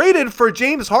traded for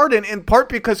James Harden in part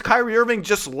because Kyrie Irving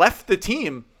just left the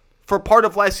team for part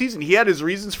of last season. He had his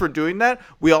reasons for doing that.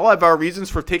 We all have our reasons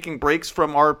for taking breaks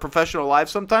from our professional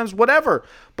lives sometimes, whatever.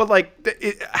 But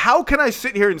how can I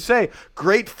sit here and say,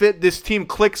 great fit, this team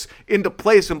clicks into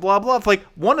place and blah, blah. Like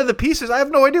one of the pieces, I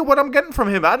have no idea what I'm getting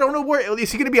from him. I don't know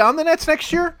is he going to be on the Nets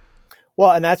next year?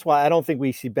 Well, and that's why I don't think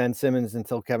we see Ben Simmons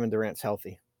until Kevin Durant's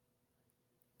healthy.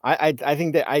 I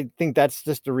think that's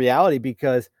just the reality,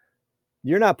 because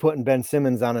you're not putting Ben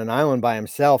Simmons on an island by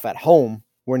himself at home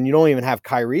when you don't even have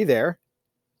Kyrie there,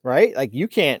 right? Like you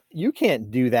can't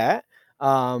do that.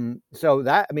 So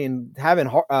that, I mean, having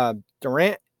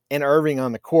Durant and Irving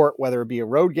on the court, whether it be a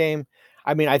road game,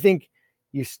 I mean, I think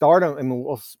you start them. I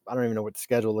mean, I don't even know what the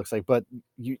schedule looks like, but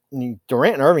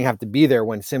Durant and Irving have to be there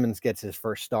when Simmons gets his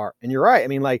first start. And you're right. I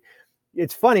mean, like,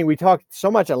 it's funny. We talked so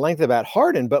much at length about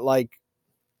Harden, but like,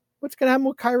 what's going to happen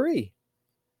with Kyrie?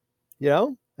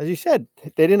 As you said,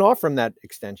 they didn't offer him that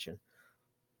extension.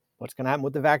 What's going to happen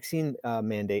with the vaccine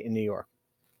mandate in New York?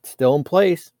 It's still in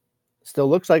place. Still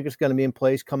looks like it's going to be in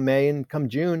place come May and come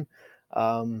June.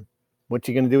 What's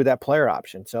he going to do with that player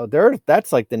option? So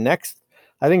that's like the next.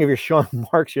 I think if you're Sean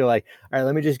Marks, you're like, all right,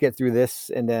 let me just get through this,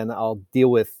 and then I'll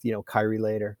deal with Kyrie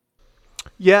later.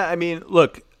 Yeah, I mean,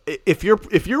 look, if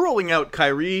you're rolling out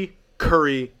Kyrie,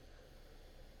 Curry,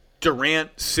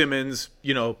 Durant, Simmons,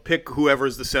 pick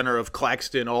whoever's the center of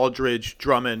Claxton, Aldridge,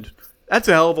 Drummond, that's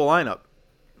a hell of a lineup.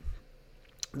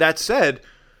 That said,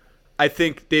 I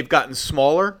think they've gotten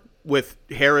smaller with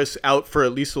Harris out for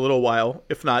at least a little while,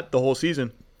 if not the whole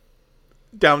season,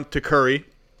 down to Curry.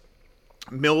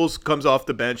 Mills comes off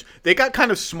the bench. They got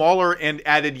kind of smaller and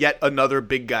added yet another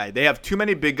big guy. They have too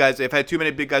many big guys. They've had too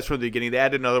many big guys from the beginning. They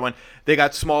added another one. They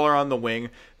got smaller on the wing.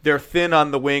 They're thin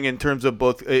on the wing in terms of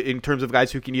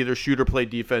guys who can either shoot or play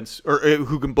defense, or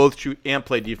who can both shoot and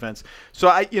play defense. So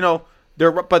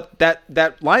but that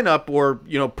lineup, or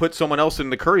put someone else in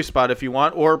the Curry spot if you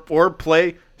want, or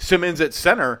play Simmons at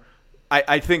center.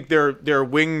 I think their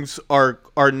wings are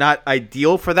not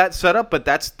ideal for that setup, but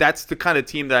that's the kind of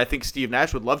team that I think Steve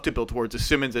Nash would love to build towards, a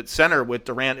Simmons at center with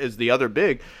Durant as the other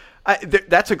big.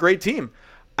 That's a great team.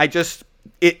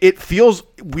 It feels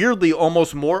weirdly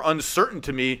almost more uncertain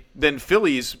to me than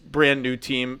Philly's brand new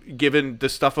team, given the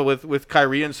stuff with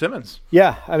Kyrie and Simmons.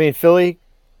 Yeah, I mean, Philly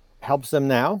helps them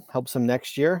now, helps them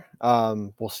next year.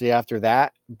 We'll see after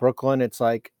that. Brooklyn, it's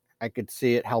like I could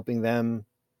see it helping them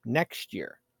next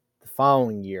year.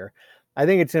 Following year, I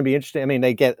think it's going to be interesting. I mean,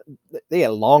 they get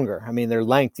longer. I mean, their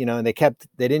length, and they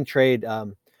didn't trade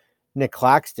Nick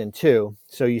Claxton too,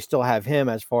 so you still have him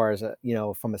as far as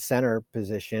from a center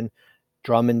position.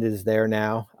 Drummond is there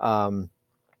now,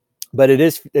 but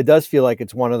it does feel like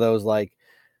it's one of those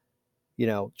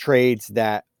trades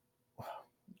that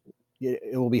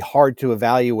it will be hard to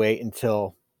evaluate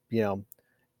until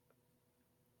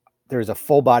there's a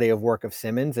full body of work of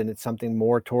Simmons, and it's something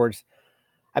more towards.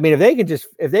 I mean,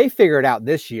 if they figure it out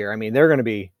this year, I mean, they'll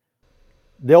be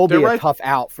a tough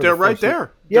out for. They're right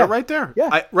there. Yeah. They're right there.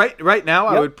 Yeah. Right now,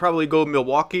 I would probably go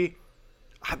Milwaukee.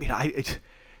 I mean,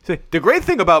 the great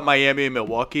thing about Miami and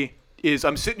Milwaukee is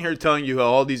I'm sitting here telling you how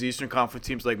all these Eastern Conference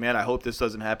teams like, man, I hope this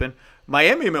doesn't happen.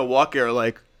 Miami and Milwaukee are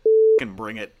like, can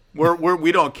bring it.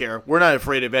 We don't care. We're not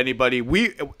afraid of anybody.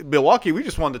 Milwaukee, we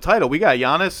just won the title. We got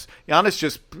Giannis. Giannis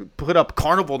just put up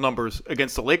carnival numbers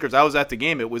against the Lakers. I was at the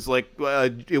game. It was like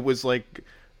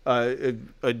a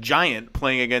giant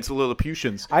playing against the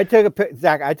Lilliputians.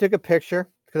 Zach, I took a picture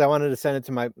because I wanted to send it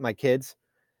to my kids.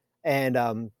 And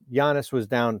Giannis was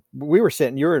down. We were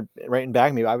sitting. You were right in back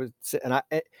of me. I was sitting.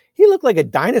 He looked like a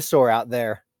dinosaur out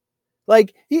there.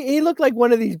 Like he looked like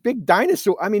one of these big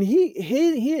dinosaurs. I mean,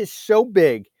 he is so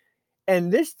big.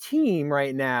 And this team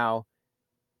right now,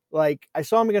 like I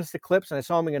saw him against the Clips and I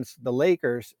saw him against the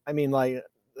Lakers. I mean,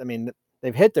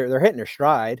 they're hitting their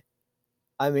stride.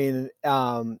 I mean, they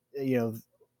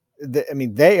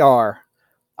are.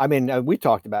 I mean, we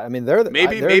talked about it. I mean, they're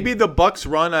maybe the Bucks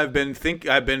run.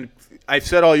 I've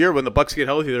said all year when the Bucks get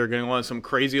healthy, they're going to want some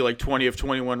crazy like 20 of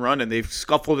 21 run, and they've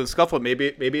scuffled. Maybe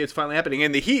it's finally happening.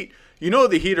 And the Heat,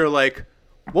 the Heat are like,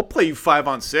 we'll play you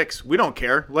 5-on-6. We don't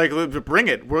care. Like, bring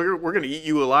it. We're going to eat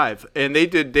you alive. And they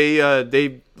did.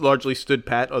 They largely stood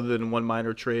pat, other than one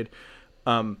minor trade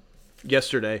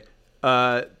yesterday.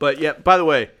 But yeah. By the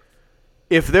way,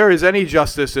 if there is any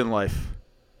justice in life.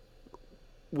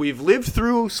 We've lived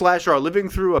through / are living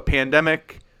through a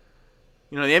pandemic.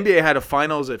 The NBA had a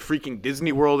finals at freaking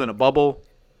Disney World in a bubble.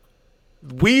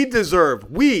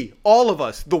 All of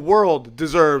us, the world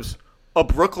deserves a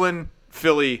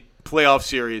Brooklyn-Philly playoff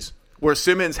series where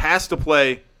Simmons has to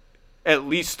play at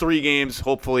least 3 games,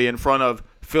 hopefully, in front of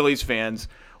Phillies fans,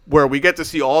 where we get to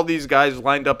see all these guys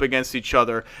lined up against each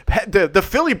other. The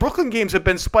Philly-Brooklyn games have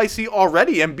been spicy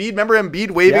already. Remember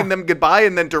Embiid waving them goodbye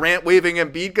and then Durant waving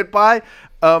Embiid goodbye?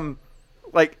 I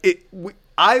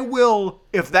will,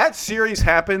 if that series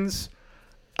happens,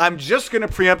 I'm just going to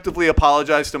preemptively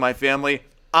apologize to my family.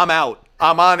 I'm out.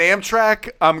 I'm on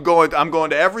Amtrak. I'm going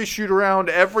to every shoot around,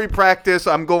 every practice.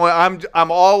 I'm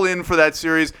all in for that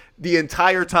series the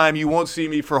entire time. You won't see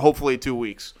me for hopefully 2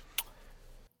 weeks.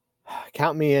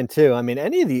 Count me in too. I mean,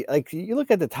 any of the, like, you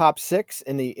look at the top 6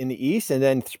 in the East and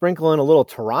then sprinkle in a little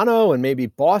Toronto and maybe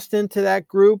Boston to that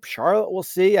group. Charlotte, we'll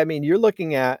see. I mean, you're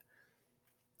looking at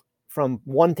from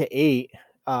 1 to 8.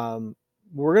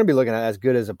 We're going to be looking at as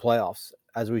good as the playoffs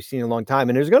as we've seen in a long time.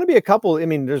 And there's going to be a couple. I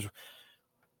mean, there's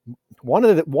one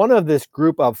of this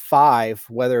group of 5,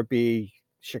 whether it be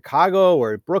Chicago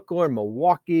or Brooklyn,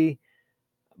 Milwaukee,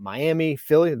 Miami,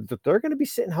 Philly, they're going to be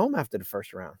sitting home after the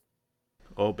first round.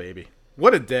 Oh, baby.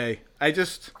 What a day. They did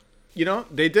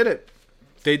it.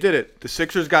 They did it. The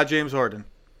Sixers got James Harden.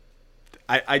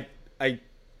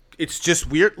 It's just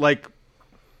weird. Like,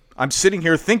 I'm sitting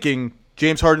here thinking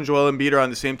James Harden, Joel Embiid are on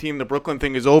the same team. The Brooklyn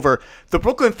thing is over. The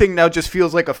Brooklyn thing now just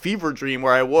feels like a fever dream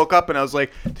where I woke up and I was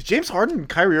like, did James Harden,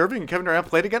 Kyrie Irving, and Kevin Durant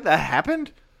play together? That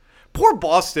happened? Poor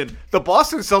Boston. The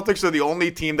Boston Celtics are the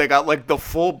only team that got like the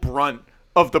full brunt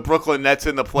of the Brooklyn Nets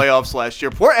in the playoffs last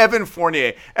year. Poor Evan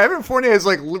Fournier. Evan Fournier is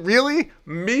like, really?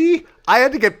 Me? I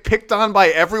had to get picked on by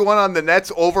everyone on the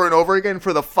Nets over and over again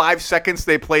for the 5 seconds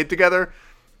they played together.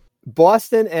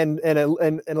 Boston and a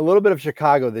little bit of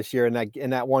Chicago this year in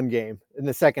that one game in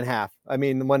the second half. I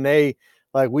mean, when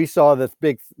we saw this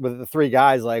big with the 3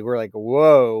 guys, we're like,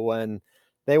 whoa, when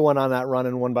they went on that run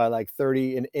and won by like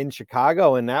 30 in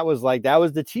Chicago. And that was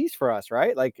the tease for us,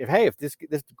 right? Like, if this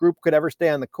group could ever stay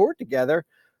on the court together,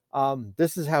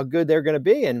 this is how good they're going to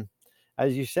be. And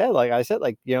as you said,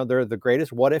 they're the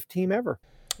greatest what if team ever.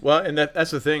 Well, and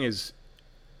that's the thing is,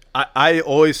 I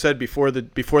always said before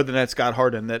the Nets got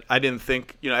Harden that I didn't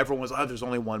think, everyone was, there's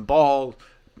only one ball,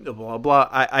 blah, blah, blah.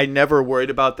 I never worried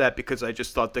about that because I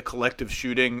just thought the collective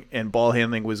shooting and ball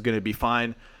handling was going to be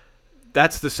fine.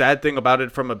 That's the sad thing about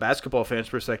it from a basketball fan's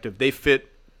perspective. They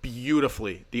fit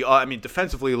beautifully.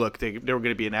 Defensively, look, they were going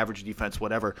to be an average defense,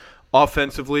 whatever.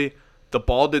 Offensively, the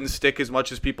ball didn't stick as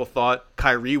much as people thought.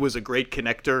 Kyrie was a great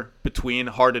connector between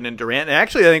Harden and Durant. And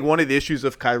actually, I think one of the issues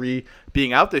of Kyrie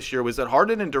being out this year was that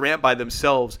Harden and Durant by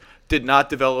themselves did not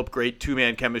develop great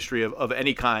two-man chemistry of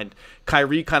any kind.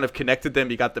 Kyrie kind of connected them.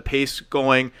 He got the pace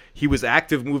going. He was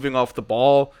active moving off the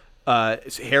ball.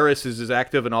 Harris is as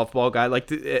active an off-ball guy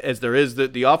as there is.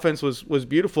 The offense was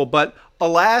beautiful. But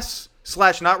alas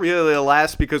 / not really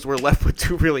alas, because we're left with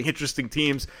 2 really interesting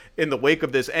teams in the wake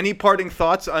of this. Any parting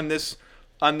thoughts on this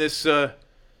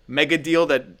mega deal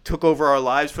that took over our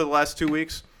lives for the last 2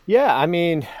 weeks? Yeah, I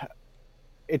mean,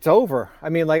 it's over. I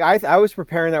mean, like I was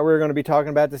preparing that we were going to be talking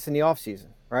about this in the offseason,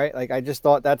 right? Like I just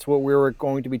thought that's what we were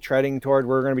going to be treading toward. We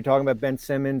were going to be talking about Ben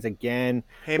Simmons again.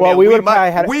 Hey, well, man, we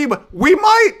might, we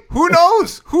might. Who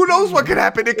knows? Who knows what could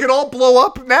happen? It could all blow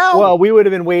up now. Well, we would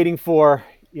have been waiting for,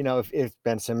 if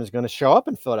Ben Simmons is going to show up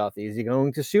in Philadelphia. Is he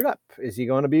going to suit up? Is he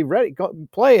going to be ready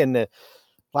play in the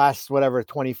last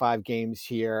 25 games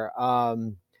here?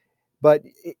 But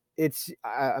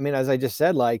I mean, as I just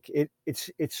said, like it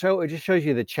just shows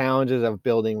you the challenges of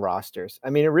building rosters.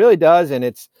 I mean, it really does. And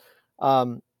it's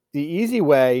the easy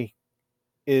way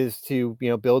is to,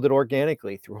 build it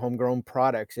organically through homegrown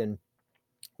products. And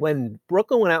when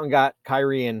Brooklyn went out and got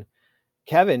Kyrie and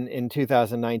Kevin in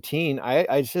 2019,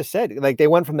 I just said, like, they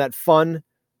went from that fun,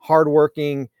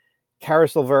 hardworking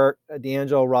Karis LeVert,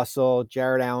 D'Angelo Russell,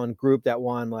 Jared Allen group that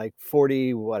won like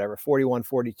 41,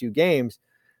 42 games.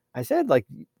 I said, like,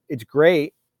 it's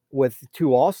great with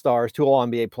two all-stars, two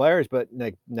all-NBA players, but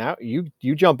like now you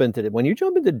jump into when you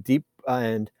jump into deep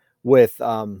end with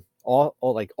all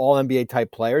NBA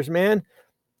type players, man,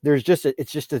 it's just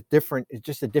a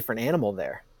different animal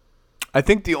there. I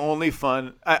think the only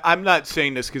fun, I'm not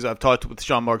saying this because I've talked with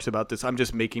Sean Marks about this. I'm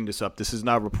just making this up. This is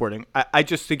not reporting. I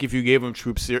just think if you gave him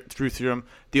truth serum,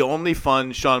 the only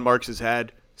fun Sean Marks has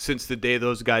had since the day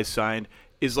those guys signed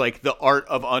is like the art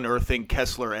of unearthing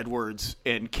Kessler Edwards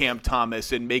and Cam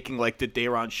Thomas and making like the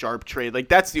Day'Ron Sharpe trade. Like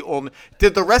that's the only,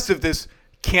 the rest of this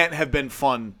can't have been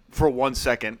fun for 1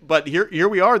 second. But here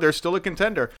we are. They're still a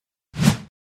contender.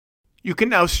 You can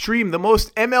now stream the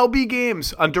most MLB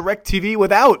games on DirecTV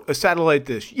without a satellite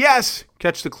dish. Yes!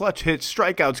 Catch the clutch hits,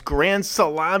 strikeouts, grand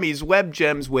salamis, web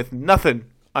gems with nothing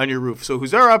on your roof. So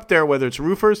who's up there, whether it's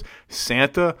roofers,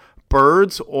 Santa,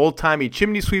 birds, old-timey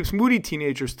chimney sweeps, moody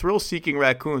teenagers, thrill-seeking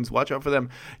raccoons, watch out for them.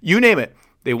 You name it,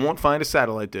 they won't find a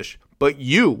satellite dish. But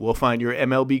you will find your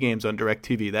MLB games on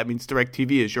DirecTV. That means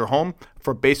DirecTV is your home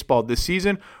for baseball this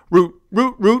season. Root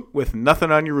with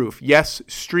nothing on your roof. Yes,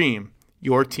 stream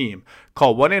your team.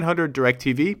 Call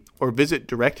 1-800-DIRECTV or visit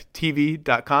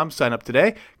directtv.com. Sign up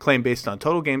today. Claim based on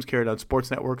total games carried on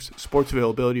sports networks. Sports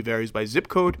availability varies by zip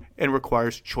code and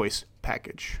requires choice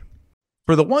package.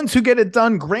 For the ones who get it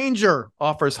done, Grainger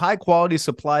offers high-quality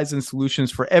supplies and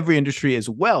solutions for every industry, as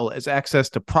well as access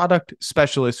to product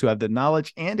specialists who have the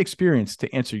knowledge and experience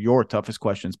to answer your toughest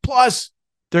questions. Plus,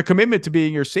 their commitment to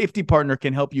being your safety partner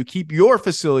can help you keep your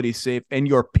facility safe and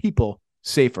your people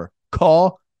safer.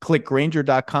 Click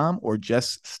Grainger.com or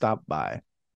just stop by.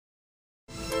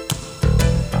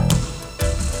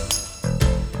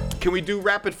 Can we do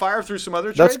rapid fire through some other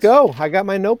trades? Let's go. I got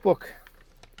my notebook.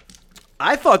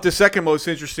 I thought the second most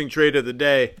interesting trade of the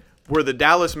day were the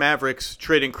Dallas Mavericks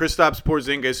trading Kristaps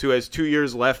Porzingis, who has 2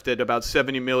 years left at about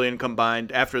 $70 million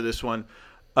combined after this one,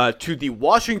 to the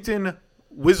Washington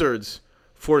Wizards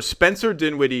for Spencer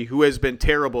Dinwiddie, who has been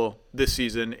terrible this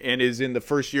season and is in the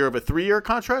first year of a 3-year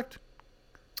contract.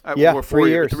 Yeah, 3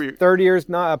 years. 3rd year's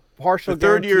not a partial. The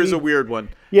 3rd year is a weird one.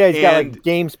 Yeah, he's got like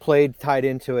games played tied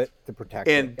into it to protect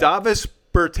it. And Davis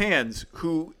Bertans,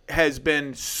 who has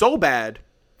been so bad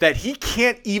that he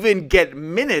can't even get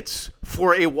minutes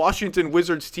for a Washington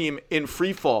Wizards team in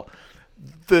free fall.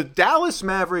 The Dallas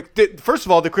Maverick, first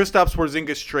of all, the Kristaps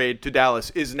Porzingis trade to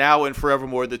Dallas is now and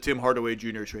forevermore the Tim Hardaway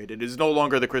Jr. trade. It is no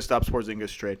longer the Kristaps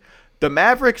Porzingis trade. The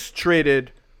Mavericks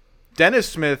traded Dennis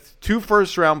Smith, 2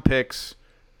 first-round picks,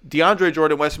 DeAndre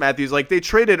Jordan, Wes Matthews. Like, they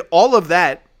traded all of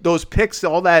that, those picks,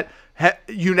 all that.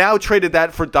 You now traded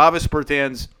that for Davis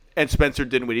Bertans and Spencer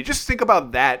Dinwiddie. Just think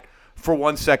about that for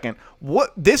 1 second.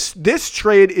 What this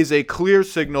trade is a clear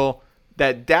signal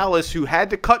that Dallas, who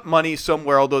had to cut money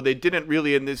somewhere, although they didn't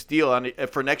really in this deal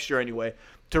for next year anyway,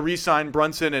 to re-sign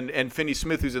Brunson and Finney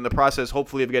Smith, who's in the process,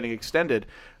 hopefully, of getting extended,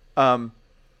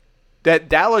 that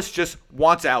Dallas just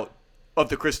wants out of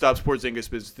the Kristaps Porzingis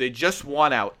business. They just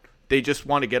want out. They just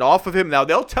want to get off of him. Now,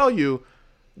 they'll tell you,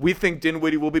 we think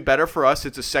Dinwiddie will be better for us.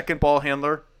 It's a second ball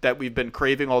handler that we've been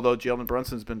craving, although Jalen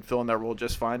Brunson's been filling that role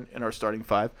just fine in our starting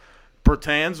 5.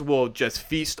 Bertans will just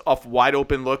feast off wide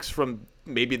open looks from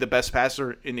maybe the best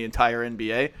passer in the entire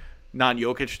NBA,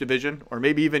 non-Jokic division, or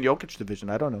maybe even Jokic division.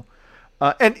 I don't know.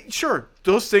 And sure,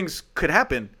 those things could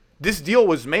happen. This deal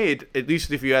was made, at least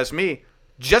if you ask me,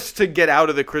 just to get out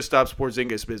of the Kristaps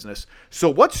Porzingis business. So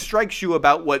what strikes you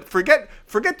about what? Forget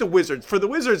the Wizards. For the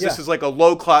Wizards, This is like a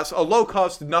low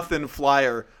cost, nothing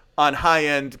flyer on high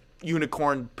end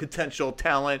unicorn potential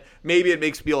talent. Maybe it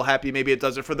makes Beal happy. Maybe it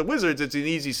doesn't. For the Wizards, it's an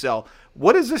easy sell.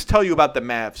 What does this tell you about the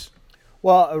Mavs?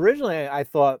 Well, originally I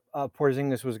thought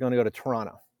Porzingis was going to go to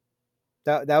Toronto.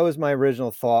 That was my original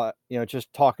thought.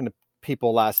 Just talking to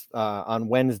people on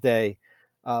Wednesday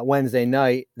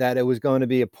night, that it was going to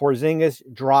be a Porzingis,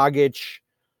 Dragic,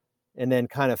 and then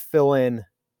kind of fill in,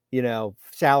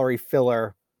 salary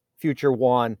filler, future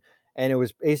one. And it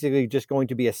was basically just going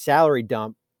to be a salary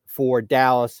dump for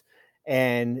Dallas.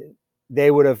 And they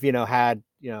would have, they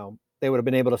would have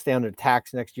been able to stay under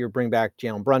tax next year, bring back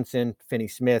Jalen Brunson, Finney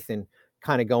Smith, and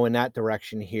kind of go in that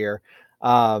direction here.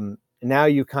 Now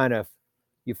you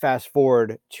fast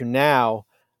forward to now.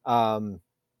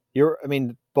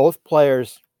 Both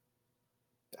players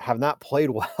have not played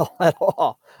well at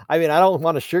all. I mean, I don't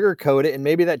want to sugarcoat it, and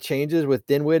maybe that changes with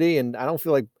Dinwiddie. And I don't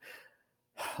feel like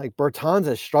Bertans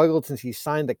has struggled since he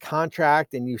signed the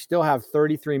contract, and you still have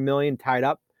 $33 million tied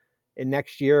up in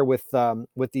next year with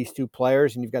these two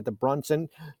players, and you've got the Brunson.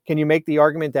 Can you make the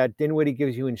argument that Dinwiddie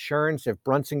gives you insurance if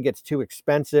Brunson gets too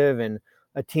expensive, and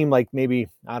a team like maybe,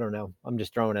 I don't know, I'm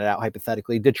just throwing it out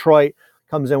hypothetically, Detroit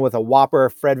comes in with a whopper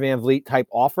Fred VanVleet type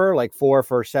offer, like 4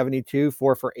 for 72,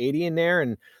 4 for 80 in there,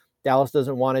 and Dallas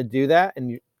doesn't want to do that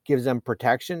and gives them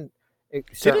protection.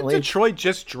 Didn't Detroit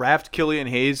just draft Killian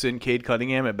Hayes and Cade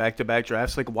Cunningham at back-to-back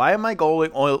drafts? Like, why am I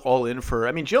going all in for?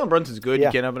 I mean, Jalen Brunson's good. Yeah.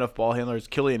 You can't have enough ball handlers.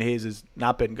 Killian Hayes has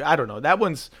not been good. I don't know. That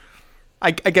one's –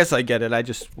 I guess I get it. I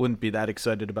just wouldn't be that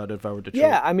excited about it if I were Detroit.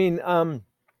 Yeah, I mean,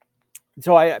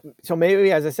 so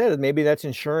maybe, as I said, maybe that's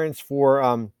insurance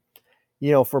for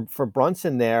for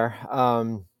Brunson there.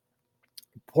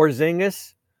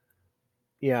 Porzingis,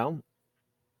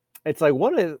 it's like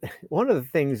one of the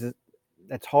things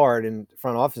that's hard in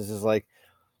front office is like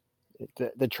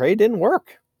the trade didn't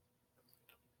work.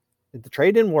 The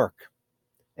trade didn't work.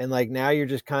 And like now you're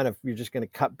just going to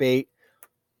cut bait,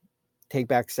 take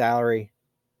back salary,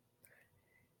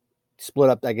 split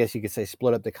up, I guess you could say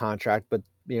split up the contract, but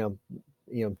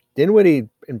Dinwiddie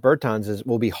and Bertans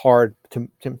will be hard to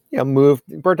move.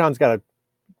 Bertans got a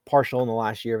partial in the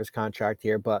last year of his contract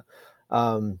here, but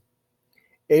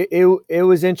it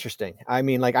was interesting. I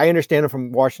mean, like I understand it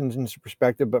from Washington's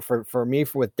perspective, but for me,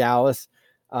 with Dallas,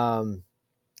 I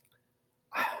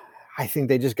think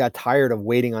they just got tired of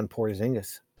waiting on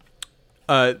Porzingis.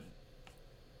 I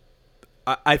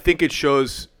think it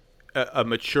shows a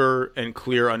mature and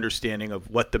clear understanding of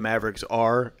what the Mavericks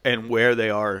are and where they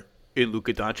are in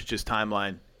Luka Doncic's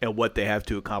timeline and what they have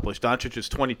to accomplish. Doncic is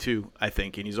 22, I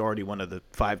think, and he's already one of the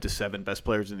 5 to 7 best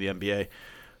players in the NBA.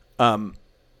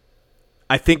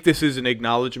 I think this is an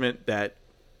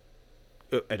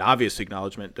obvious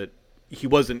acknowledgement that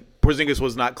Porzingis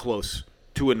was not close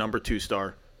to a number 2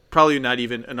 star, probably not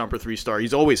even a number 3 star.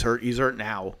 He's always hurt. He's hurt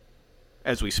now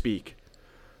as we speak.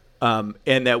 And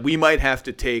that we might have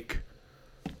to take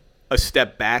a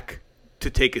step back to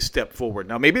take a step forward.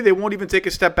 Now, maybe they won't even take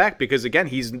a step back because, again,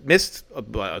 he's missed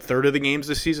a third of the games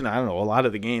this season. I don't know, a lot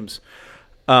of the games.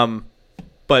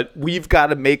 But we've got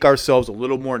to make ourselves a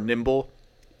little more nimble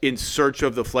in search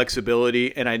of the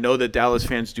flexibility. And I know that Dallas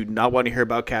fans do not want to hear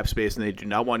about cap space, and they do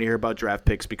not want to hear about draft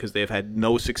picks because they've had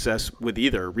no success with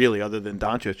either, really, other than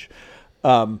Doncic.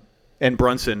 And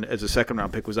Brunson as a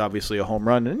second-round pick was obviously a home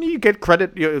run. And you get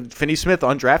credit, Finney Smith,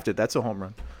 undrafted, that's a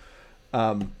home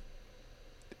run.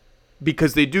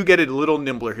 Because they do get it a little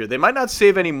nimbler here. They might not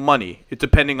save any money,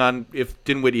 depending on if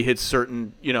Dinwiddie hits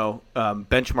certain,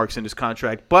 benchmarks in his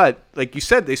contract. But like you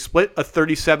said, they split a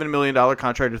 $37 million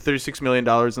contract or $36 million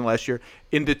in the last year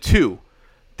into 2.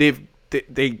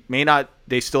 They may not.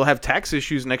 They still have tax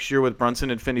issues next year with Brunson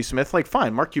and Finney Smith. Like,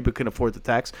 fine, Mark Cuban can afford the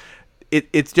tax.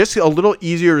 It's just a little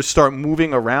easier to start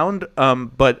moving around.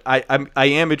 But I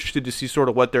am interested to see sort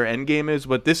of what their end game is.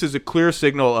 But this is a clear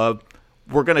signal of,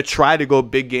 we're going to try to go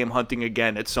big game hunting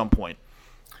again at some point.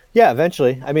 Yeah,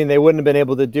 eventually. I mean, they wouldn't have been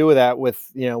able to do that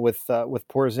with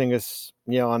Porzingis,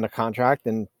 on the contract.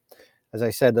 And as I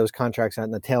said, those contracts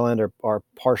on the tail end are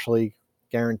partially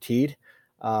guaranteed.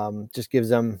 Just gives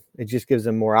them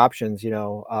more options.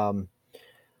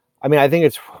 I mean, I think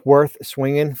it's worth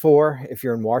swinging for if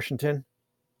you're in Washington.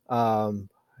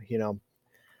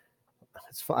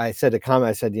 I said a comment.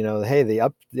 I said, hey,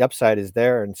 the upside is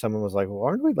there, and someone was like, "Well,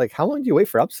 aren't we like? How long do you wait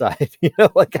for upside?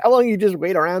 Like how long you just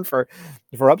wait around for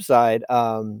upside?"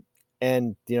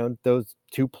 And those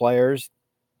 2 players,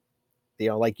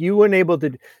 like you weren't able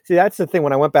to see. That's the thing.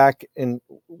 When I went back and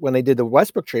when they did the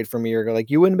Westbrook trade from a year ago, like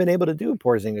you wouldn't have been able to do a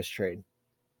Porzingis trade.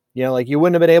 Like you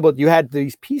wouldn't have been able. You had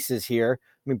these pieces here.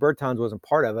 I mean, Bertans wasn't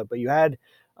part of it, but you had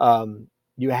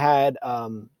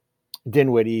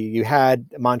Dinwiddie, you had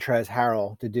Montrezl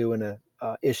Harrell to do in a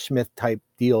Ish Smith type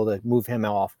deal to move him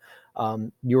off.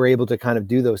 You were able to kind of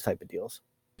do those type of deals.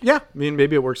 Yeah, I mean,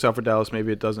 maybe it works out for Dallas,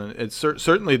 maybe it doesn't. It's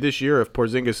certainly this year, if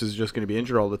Porzingis is just going to be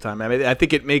injured all the time. I mean, I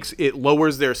think it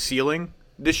lowers their ceiling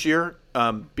this year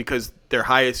because their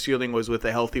highest ceiling was with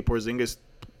a healthy Porzingis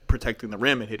protecting the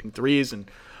rim and hitting threes and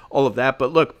all of that.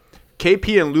 But look,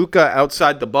 KP and Luka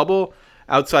outside the bubble,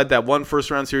 outside that one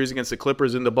first-round series against the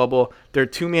Clippers in the bubble, their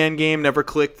two-man game never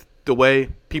clicked the way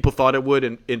people thought it would,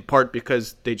 in part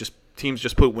because teams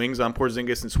just put wings on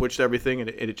Porzingis and switched everything,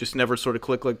 and it just never sort of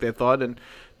clicked like they thought. And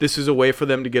this is a way for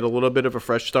them to get a little bit of a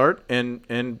fresh start and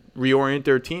reorient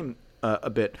their team a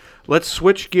bit. Let's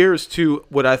switch gears to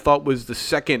what I thought was the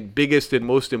second biggest and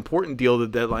most important deal of the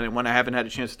deadline, and one I haven't had a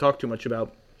chance to talk too much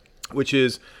about, which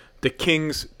is the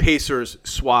Kings-Pacers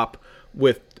swap,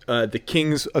 with the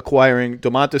Kings acquiring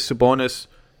Domantas Sabonis,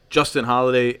 Justin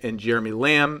Holiday, and Jeremy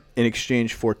Lamb in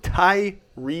exchange for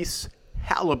Tyrese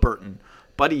Halliburton.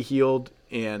 Buddy Hield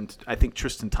and I think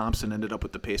Tristan Thompson ended up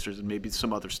with the Pacers, and maybe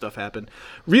some other stuff happened.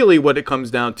 Really what it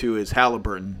comes down to is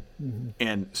Halliburton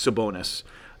and Sabonis.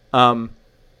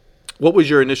 What was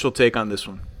your initial take on this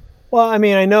one? Well, I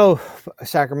mean, I know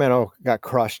Sacramento got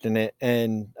crushed in it,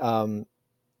 and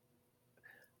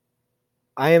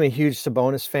I am a huge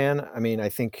Sabonis fan. I mean, I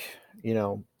think,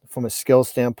 from a skill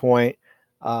standpoint,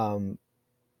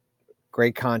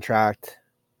 great contract.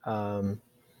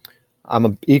 I'm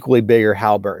an equally bigger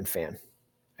Halliburton fan.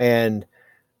 And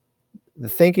the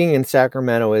thinking in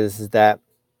Sacramento is that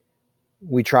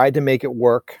we tried to make it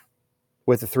work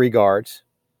with the three guards,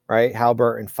 right?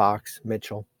 Halliburton, Fox,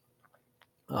 Mitchell.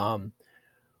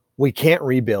 We can't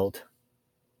rebuild,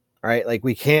 right? Like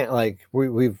we can't,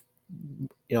 we've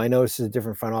I know this is a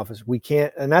different front office. We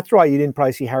can't, and that's why you didn't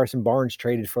probably see Harrison Barnes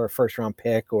traded for a first-round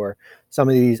pick or some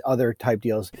of these other type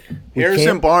deals.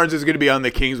 Harrison Barnes is going to be on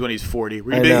the Kings when he's 40.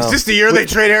 Is this the year they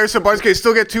trade Harrison Barnes? Can they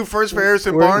still get 2 firsts for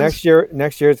Harrison Barnes?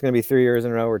 Next year it's going to be 3 years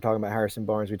in a row. We're talking about Harrison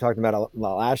Barnes. We talked about it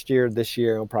last year, this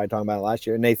year, and we'll probably talk about it last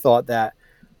year. And they thought that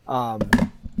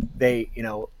they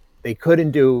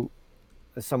couldn't do,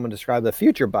 as someone described, the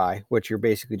future buy, which you're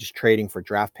basically just trading for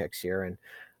draft picks here.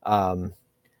 And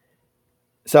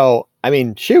so, I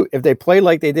mean, shoot, if they played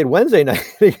like they did Wednesday night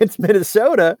against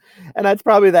Minnesota, and that's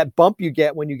probably that bump you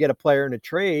get when you get a player in a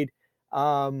trade,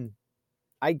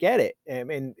 I get it. I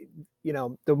mean,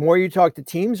 the more you talk to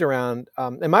teams around,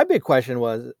 and my big question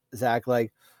was, Zach, could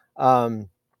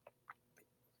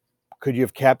you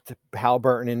have kept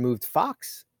Halliburton and moved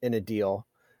Fox in a deal?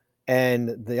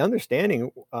 And the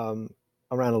understanding around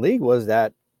the league was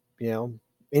that,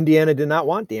 Indiana did not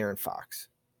want De'Aaron Fox.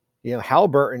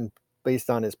 Halliburton,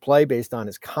 based on his play, based on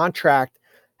his contract,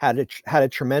 had a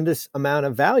tremendous amount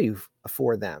of value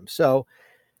for them. So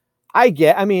I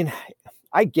get it.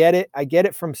 I get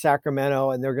it from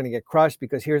Sacramento, and they're going to get crushed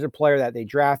because here's a player that they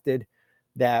drafted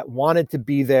that wanted to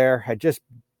be there, had just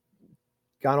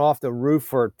gone off the roof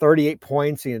for 38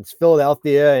 points against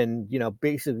Philadelphia and,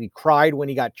 basically cried when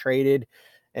he got traded.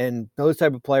 And those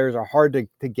type of players are hard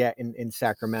to get in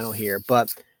Sacramento here.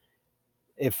 But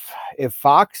if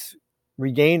Fox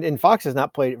regained, and Fox has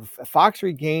not played, Fox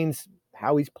regains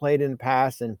how he's played in the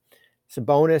past, and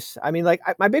Sabonis,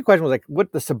 my big question was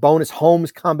what the Sabonis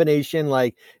Holmes combination,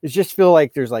 it just feel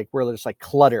like there's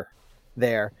clutter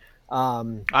there.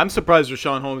 I'm surprised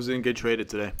Richaun Holmes didn't get traded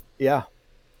today. Yeah,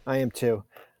 I am too.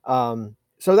 So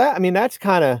that's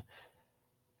kind of,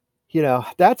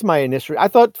 that's my initial, I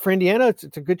thought for Indiana,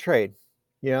 it's a good trade.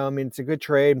 It's a good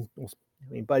trade.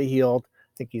 Buddy Hield,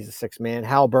 I think he's a 6th man.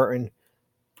 Halliburton,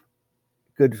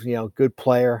 good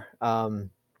player.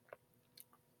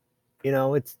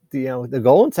 It's the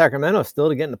goal in Sacramento is still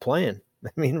to get in the play-in.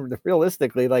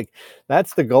 Realistically,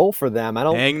 that's the goal for them. I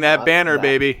don't hang that banner,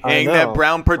 baby. Hang that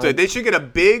brown participation. They should get a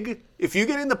big. If you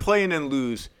get in the play-in and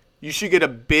lose, you should get a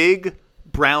big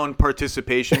brown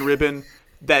participation ribbon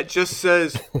that just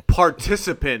says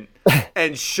participant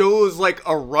and shows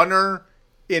a runner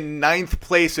in 9th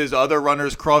place as other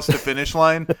runners cross the finish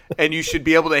line, and you should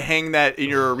be able to hang that in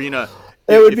your arena.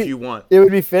 If you want. It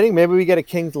would be fitting. Maybe we get a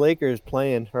Kings-Lakers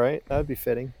play-in, right? That would be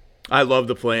fitting. I love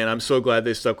the play-in. I'm so glad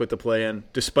they stuck with the play-in,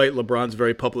 despite LeBron's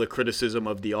very public criticism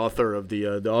of the author of the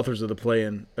authors of the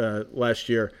play-in last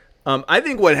year. I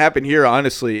think what happened here,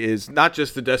 honestly, is not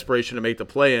just the desperation to make the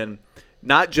play-in,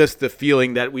 not just the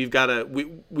feeling that we've got to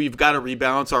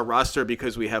rebalance our roster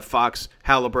because we have Fox,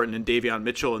 Halliburton, and Davion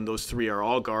Mitchell, and those 3 are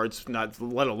all guards, not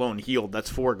let alone Hield. That's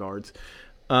 4 guards.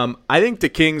 I think the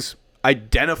Kings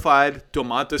identified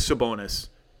Domantas Sabonis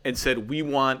and said, we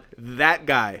want that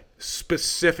guy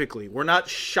specifically. We're not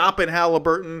shopping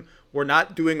Halliburton. We're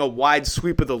not doing a wide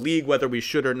sweep of the league, whether we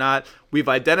should or not. We've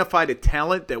identified a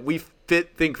talent that we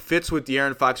think fits with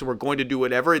De'Aaron Fox, and we're going to do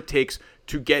whatever it takes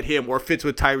to get him, or fits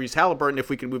with Tyrese Halliburton. If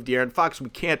we can move De'Aaron Fox, we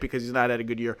can't because he's not had a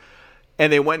good year.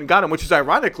 And they went and got him, which is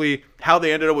ironically how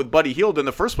they ended up with Buddy Hield in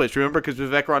the first place. Remember, because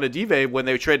Vivek Ranadive, when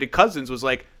they traded Cousins, was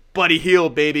like, Buddy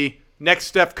Hield, baby. Next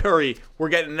Steph Curry, we're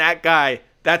getting that guy.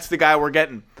 That's the guy we're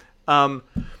getting.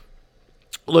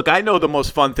 Look, I know the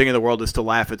most fun thing in the world is to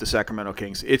laugh at the Sacramento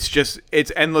Kings.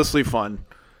 It's endlessly fun.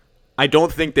 I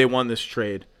don't think they won this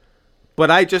trade. But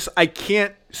I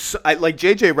can't. Like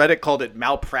JJ Redick called it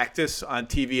malpractice on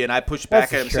TV, and I pushed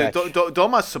back at him saying,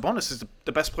 Domas Sabonis is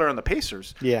the best player on the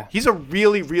Pacers. Yeah. He's a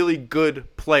really, really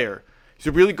good player. He's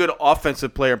a really good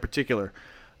offensive player in particular.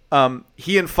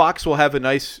 He and Fox will have a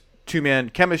nice two-man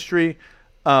chemistry,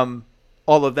 all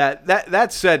of that.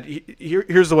 That said,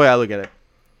 here's the way I look at it.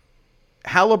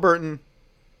 Halliburton,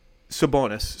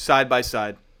 Sabonis, side by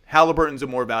side. Halliburton's a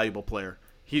more valuable player.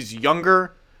 He's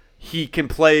younger. He can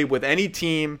play with any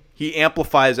team. He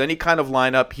amplifies any kind of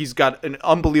lineup. He's got an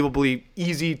unbelievably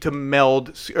easy to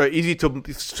meld, or easy to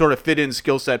sort of fit in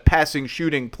skill set, passing,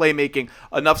 shooting, playmaking,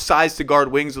 enough size to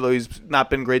guard wings, although he's not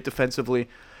been great defensively.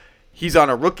 He's on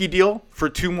a rookie deal for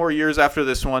 2 more years after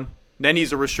this one. Then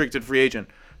he's a restricted free agent.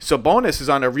 Sabonis is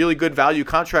on a really good value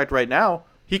contract right now.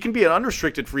 He can be an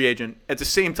unrestricted free agent at the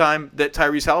same time that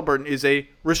Tyrese Halliburton is a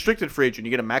restricted free agent.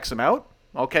 You going to max him out?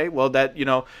 Okay, well,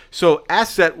 so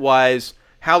asset-wise,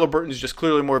 Halliburton is just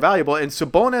clearly more valuable. And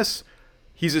Sabonis,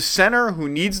 he's a center who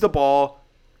needs the ball,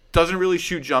 doesn't really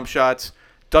shoot jump shots,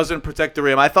 doesn't protect the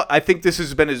rim. I think this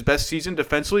has been his best season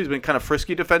defensively. He's been kind of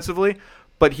frisky defensively,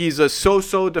 but he's a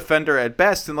so-so defender at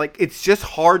best. And, it's just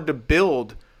hard to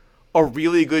build a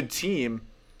really good team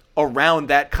around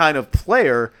that kind of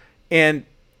player. And,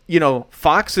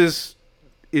 Fox is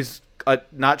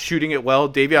not shooting it well.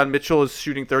 Davion Mitchell is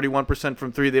shooting 31%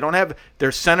 from 3. They don't have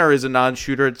their center is a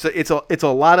non-shooter. It's a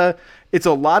lot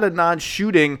of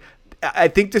non-shooting. I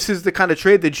think this is the kind of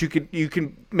trade that you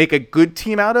can make a good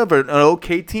team out of, or an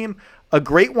okay team. A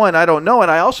great one, I don't know.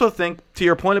 And I also think, to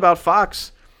your point about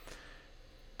Fox,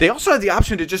 they also had the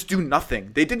option to just do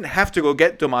nothing. They didn't have to go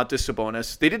get Domantas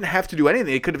Sabonis. They didn't have to do anything.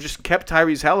 They could have just kept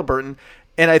Tyrese Halliburton.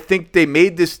 And I think they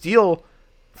made this deal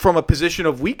from a position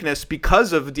of weakness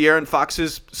because of De'Aaron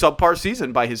Fox's subpar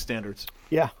season by his standards.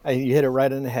 Yeah, you hit it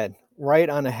right on the head. Right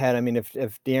on the head. I mean, if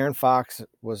De'Aaron Fox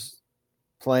was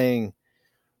playing,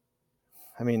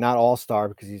 not all-star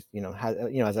because he's,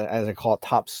 as I call it,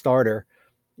 top starter,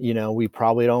 we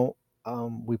probably don't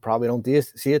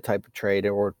see a type of trade,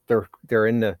 or they're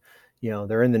in the,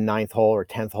 they're in the 9th hole or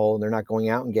 10th hole, and they're not going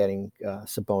out and getting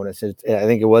Sabonis. I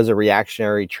think it was a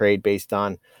reactionary trade based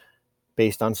on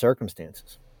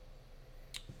circumstances.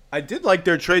 I did like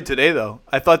their trade today, though.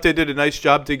 I thought they did a nice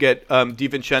job to get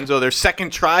DiVincenzo. Their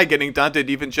second try getting Dante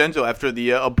DiVincenzo after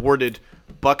the aborted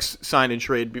Bucks sign and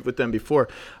trade with them before.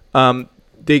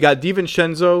 They got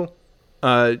DiVincenzo,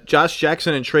 Josh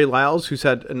Jackson, and Trey Lyles, who's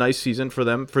had a nice season for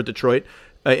them, for Detroit,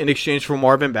 in exchange for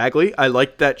Marvin Bagley. I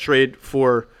liked that trade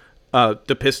for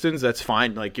the Pistons. That's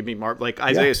fine. Give me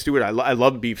Isaiah Stewart. I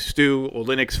love Beef Stew.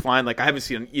 Olynyk's fine. I haven't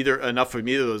seen enough of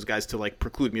either of those guys to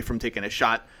preclude me from taking a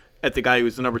shot at the guy who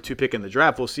was the number 2 pick in the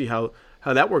draft. We'll see how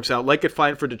that works out. Like it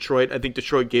fine for Detroit. I think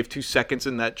Detroit gave 2 seconds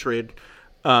in that trade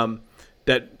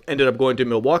that ended up going to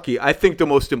Milwaukee. I think the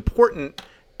most important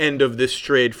end of this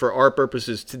trade for our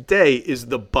purposes today is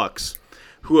the Bucks,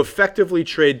 who effectively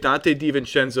trade Dante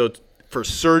DiVincenzo for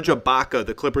Serge Ibaka.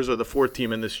 The Clippers are the 4th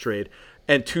team in this trade,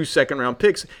 and 2 second-round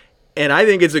picks. And I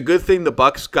think it's a good thing the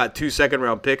Bucks got 2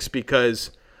 second-round picks,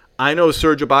 because I know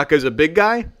Serge Ibaka is a big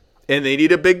guy, and they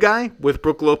need a big guy with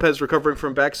Brook Lopez recovering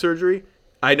from back surgery.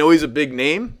 I know he's a big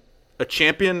name, a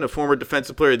champion, a former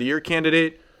Defensive Player of the Year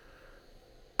candidate.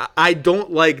 I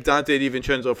don't like Dante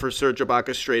DiVincenzo for Serge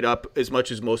Ibaka straight up as much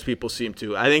as most people seem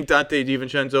to. I think Dante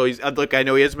DiVincenzo, I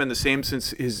know he hasn't been the same since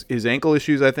his ankle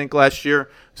issues, I think, last year.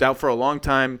 He's out for a long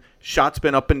time. Shot's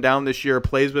been up and down this year.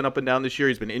 Play's been up and down this year.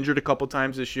 He's been injured a couple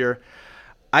times this year.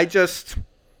 Ibaka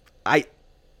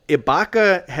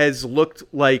has looked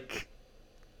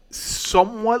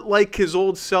somewhat like his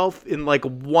old self in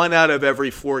 1 out of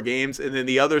every 4 games, and then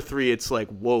the other 3 it's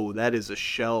whoa, that is a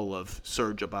shell of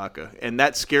Serge Ibaka, and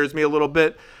that scares me a little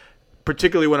bit,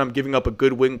 particularly when I'm giving up a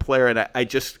good wing player, and I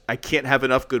can't have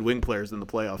enough good wing players in the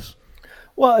playoffs.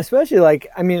 Well, especially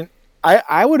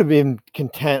I would have been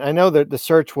content. I know that the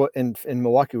search in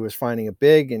Milwaukee was finding a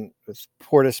big, and with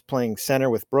Portis playing center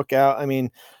with Brook out.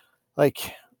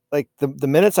 The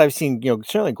minutes I've seen,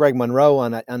 certainly Greg Monroe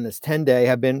on this 10-day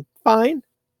have been fine,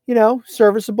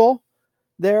 serviceable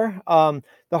there. The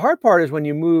hard part is when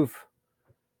you move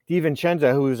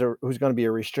DiVincenzo, who's going to be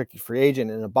a restricted free agent,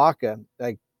 and Ibaka.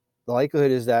 The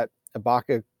likelihood is that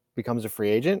Ibaka becomes a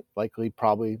free agent,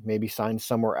 probably maybe signs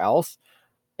somewhere else.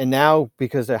 And now,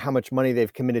 because of how much money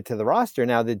they've committed to the roster,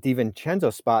 now the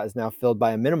DiVincenzo spot is now filled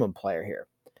by a minimum player here.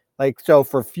 So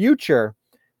for future,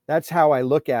 that's how I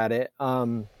look at it.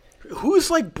 Who's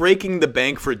like breaking the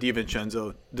bank for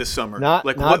DiVincenzo this summer? Not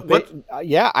like not what?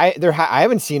 yeah, I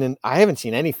haven't seen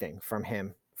anything from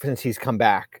him since he's come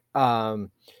back. And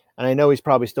I know he's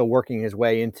probably still working his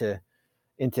way into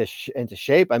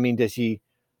shape. I mean, does he,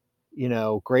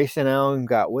 Grayson Allen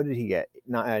got, what did he get?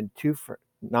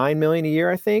 $9 million a year,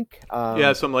 I think.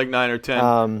 Yeah, something like 9 or 10.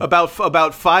 About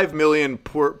 $5 million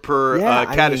per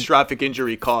catastrophic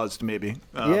injury caused, maybe.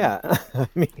 Yeah,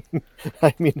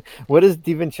 I mean, what is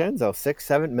DiVincenzo?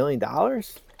 $6-7 million?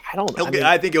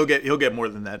 I think he'll get more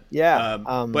than that. Yeah,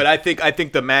 but I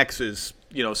think the max is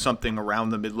something around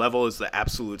the mid level is the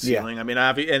absolute ceiling. Yeah.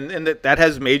 I mean, and that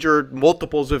has major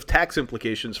multiples of tax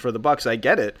implications for the Bucks. I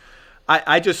get it.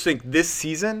 I just think this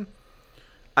season.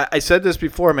 I said this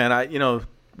before, man.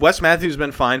 Wes Matthews has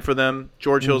been fine for them.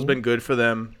 George Hill's been good for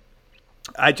them.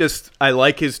 I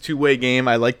like his two-way game.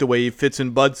 I like the way he fits in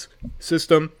Bud's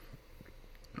system.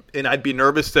 And I'd be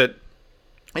nervous that,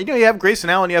 you have Grayson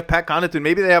Allen, you have Pat Connaughton.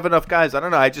 Maybe they have enough guys. I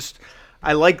don't know.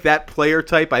 I like that player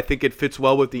type. I think it fits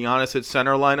well with the Giannis at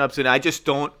center lineups. And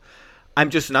I'm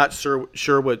just not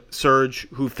sure what Serge,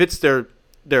 who fits their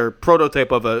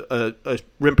prototype of a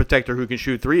rim protector who can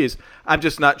shoot threes. I'm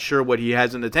just not sure what he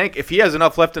has in the tank. If he has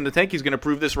enough left in the tank, he's going to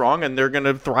prove this wrong, and they're going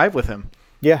to thrive with him.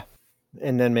 Yeah,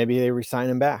 and then maybe they re-sign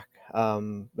him back.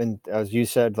 And as you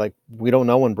said, like, we don't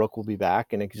know when Brook will be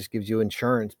back, and it just gives you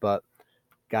insurance. But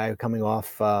guy coming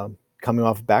off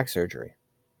back surgery.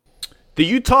 The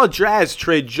Utah Jazz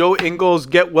trade Joe Ingles,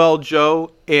 get well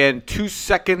Joe, and 2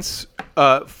 seconds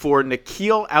for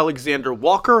Nickeil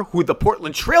Alexander-Walker, who the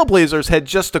Portland Trailblazers had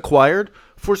just acquired,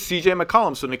 for C.J.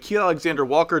 McCollum. So Nickeil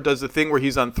Alexander-Walker does the thing where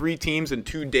he's on 3 teams in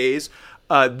 2 days.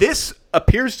 This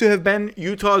appears to have been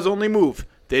Utah's only move.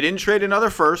 They didn't trade another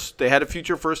first. They had a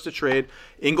future first to trade.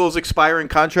 Ingles' expiring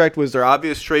contract was their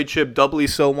obvious trade chip, doubly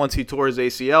so once he tore his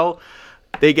ACL.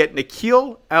 They get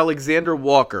Nickeil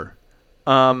Alexander-Walker.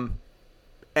 And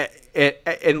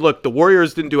look, the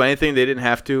Warriors didn't do anything. They didn't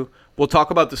have to. We'll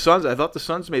talk about the Suns. I thought the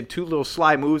Suns made 2 little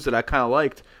sly moves that I kind of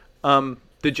liked.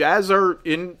 The Jazz are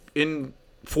in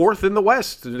 4th in the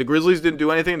West. The Grizzlies didn't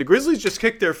do anything. The Grizzlies just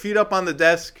kicked their feet up on the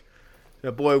desk.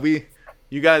 Yeah, boy,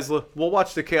 we'll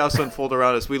watch the chaos unfold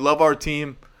around us. We love our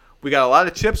team. We got a lot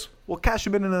of chips. We'll cash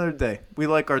them in another day. We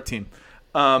like our team.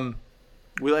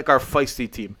 We like our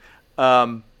feisty team.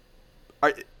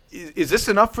 Is this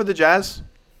enough for the Jazz?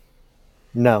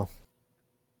 No,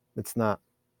 it's not.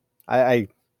 They're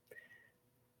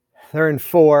in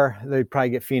 4. They'd probably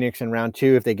get Phoenix in round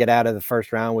 2 if they get out of the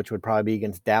first round, which would probably be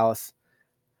against Dallas.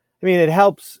 I mean, it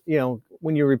helps,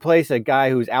 when you replace a guy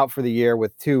who's out for the year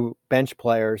with 2 bench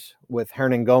players, with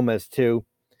Hernan Gomez too,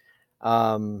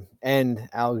 and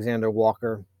Alexander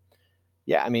Walker.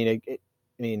 Yeah, I mean,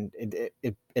 it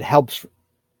helps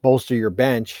bolster your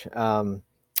bench. I'm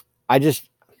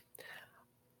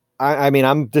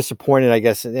disappointed, I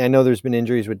guess. I know there's been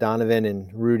injuries with Donovan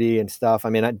and Rudy and stuff. I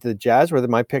mean, the Jazz were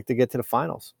my pick to get to the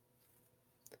finals.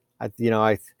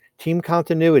 Team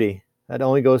continuity, that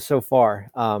only goes so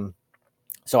far.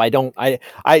 So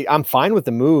I'm fine with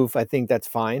the move. I think that's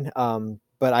fine.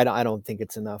 But I don't think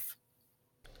it's enough.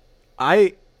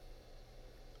 For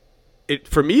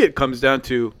me, it comes down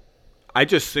to, I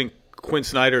just think Quinn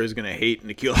Snyder is going to hate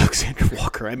Nickeil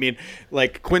Alexander-Walker. I mean,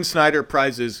 like, Quinn Snyder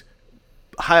prizes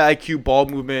high IQ ball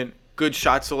movement, good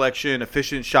shot selection,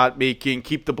 efficient shot making,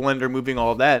 keep the blender moving,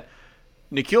 all that.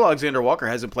 Nickeil Alexander-Walker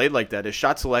hasn't played like that. His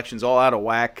shot selection's all out of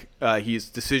whack. His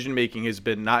decision making has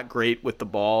been not great with the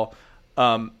ball.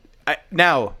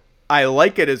 Now, I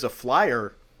like it as a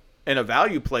flyer and a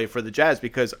value play for the Jazz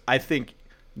because I think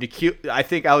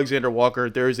Alexander-Walker,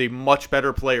 there is a much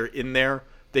better player in there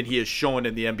than he has shown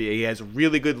in the NBA. He has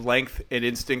really good length and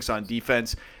instincts on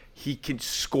defense. He can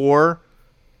score.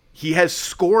 He has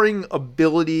scoring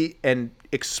ability and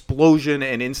explosion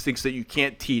and instincts that you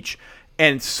can't teach.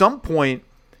 And at some point,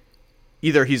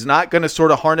 either he's not going to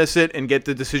sort of harness it and get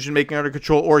the decision-making under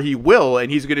control, or he will, and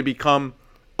he's going to become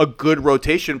a good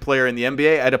rotation player in the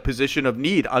NBA at a position of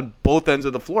need on both ends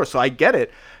of the floor. So I get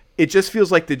it. It just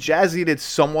feels like the Jazz needed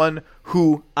someone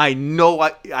who I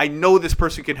know this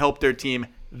person can help their team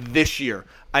this year.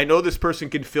 I know this person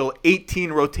can fill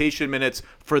 18 rotation minutes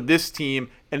for this team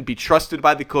and be trusted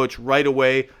by the coach right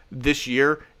away this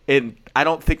year. And I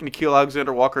don't think Nickeil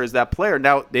Alexander-Walker is that player.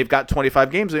 Now, they've got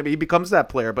 25 games. Maybe he becomes that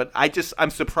player. But I'm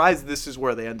surprised this is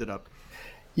where they ended up.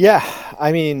 Yeah,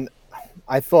 I mean,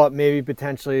 I thought maybe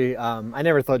potentially I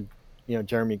never thought,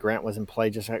 Jeremy Grant was in play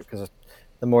just because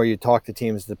the more you talk to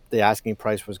teams, the asking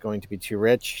price was going to be too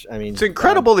rich. I mean, it's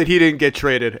incredible that he didn't get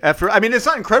traded after. I mean, it's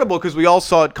not incredible because we all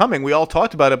saw it coming. We all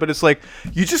talked about it, but it's like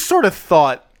you just sort of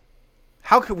thought,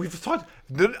 how could we've talked?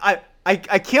 I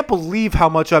can't believe how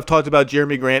much I've talked about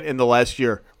Jeremy Grant in the last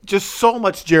year. Just so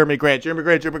much Jeremy Grant,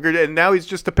 and now he's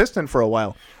just a Piston for a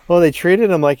while. Well, they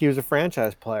treated him like he was a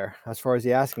franchise player as far as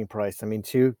the asking price. I mean,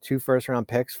 two first-round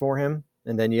picks for him,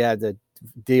 and then you had to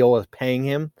deal with paying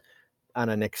him on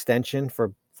an extension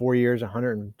for 4 years,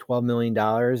 $112 million.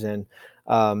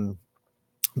 And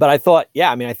but I thought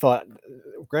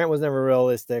Grant was never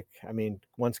realistic. I mean,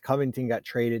 once Covington got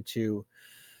traded to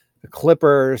the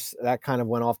Clippers, that kind of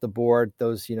went off the board.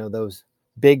 Those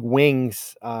big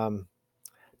wings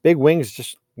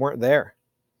just weren't there.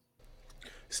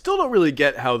 Still don't really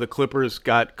get how the Clippers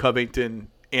got Covington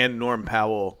and Norm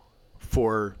Powell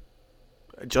for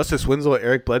Justice Winslow,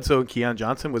 Eric Bledsoe, and Keon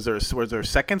Johnson. Was there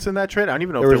seconds in that trade? I don't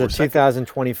even know. There if was a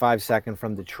 2025 second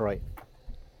from Detroit.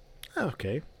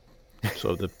 Okay.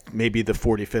 So maybe the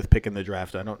 45th pick in the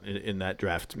draft. In that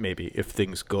draft, maybe if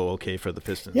things go okay for the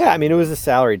Pistons. Yeah, I mean, it was a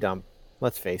salary dump.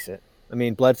 Let's face it. I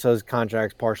mean, Bledsoe's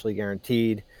contract's partially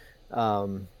guaranteed.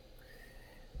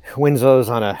 Winslow's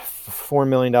on a $4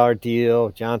 million deal.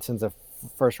 Johnson's a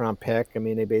first-round pick. I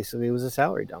mean, it was a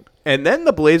salary dump. And then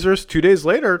the Blazers, 2 days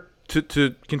later,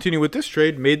 to continue with this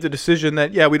trade, made the decision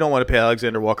that, we don't want to pay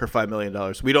Alexander Walker $5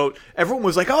 million. We don't. Everyone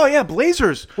was like, oh, yeah,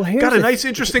 Blazers got a nice,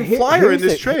 interesting flyer in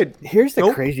this trade. Here's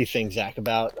the crazy thing, Zach,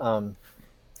 about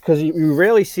because you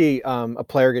rarely see a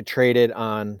player get traded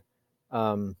on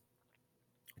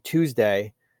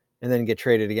Tuesday and then get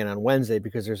traded again on Wednesday,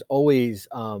 because there's always,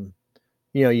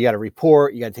 you got to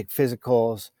report, you got to take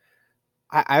physicals.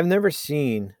 I've never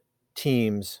seen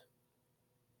teams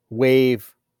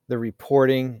waive the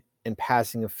reporting and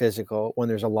passing a physical when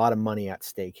there's a lot of money at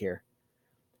stake here.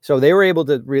 So they were able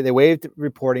to, they waived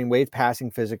reporting, waived passing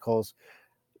physicals,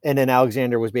 and then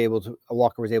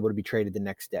Walker was able to be traded the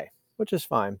next day, which is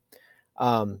fine.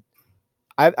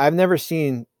 I've never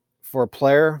seen, for a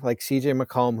player like CJ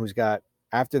McCollum, who's got,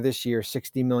 after this year,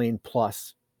 $60 million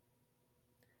plus,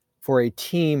 for a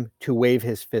team to waive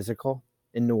his physical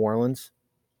in New Orleans.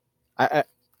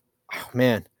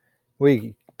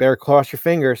 We better cross your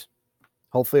fingers.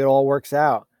 Hopefully it all works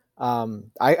out.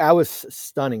 I was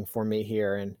stunning for me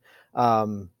here. And I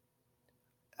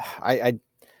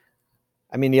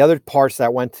mean, the other parts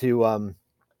that went to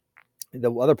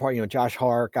the other part, Josh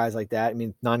Hart, guys like that. I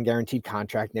mean, non-guaranteed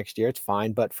contract next year, it's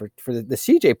fine. But for the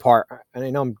CJ part, and I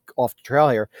know I'm off the trail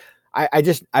here,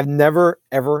 I've never,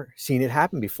 ever seen it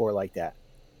happen before like that.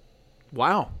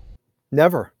 Wow.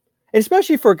 Never. And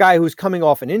especially for a guy who's coming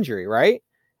off an injury, right?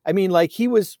 I mean, like he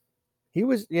was, there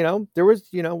was,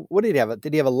 what did he have?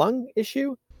 Did he have a lung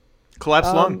issue?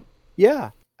 Collapsed lung.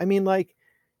 Yeah. I mean, like,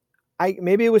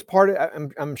 maybe it was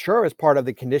I'm sure it was part of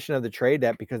the condition of the trade,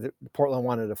 that because Portland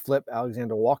wanted to flip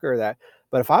Alexander Walker,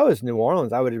 but if I was New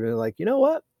Orleans, I would have been like, you know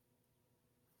what?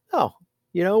 No,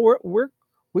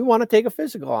 we want to take a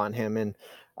physical on him. And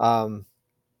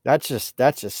that's just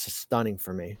stunning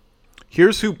for me.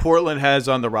 Here's who Portland has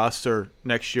on the roster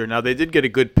next year. Now, they did get a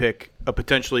good pick, a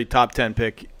potentially top 10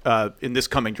 pick in this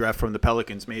coming draft from the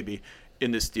Pelicans, maybe,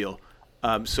 in this deal.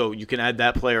 So you can add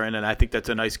that player in, and I think that's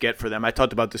a nice get for them. I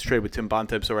talked about this trade with Tim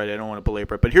Bontemps already. I don't want to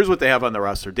belabor it. But here's what they have on the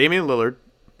roster. Damian Lillard,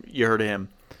 you heard of him.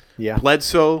 Yeah.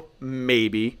 Bledsoe,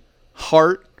 maybe.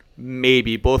 Hart,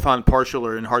 maybe. Both on partial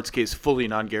or, in Hart's case, fully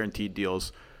non-guaranteed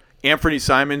deals. Anthony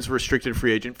Simons, restricted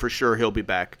free agent. For sure, he'll be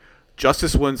back.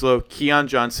 Justice Winslow, Keon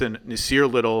Johnson, Nasir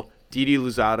Little, Didi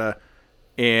Louzada,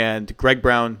 and Greg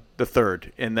Brown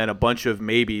III, and then a bunch of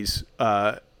maybes,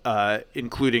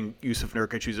 including Yusuf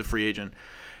Nurkic, who's a free agent.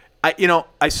 I don't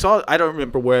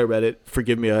remember where I read it.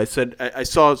 Forgive me. I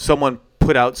saw someone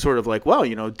put out sort of like, well,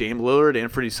 Dame Lillard,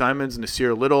 Anthony Simons,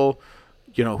 Nasir Little,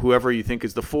 whoever you think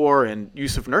is the four, and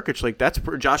Yusuf Nurkic. Like, that's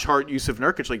Josh Hart, Yusuf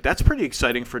Nurkic. Like, that's pretty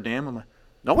exciting for Dame. I'm like,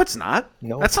 no, it's not.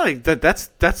 No, that's not.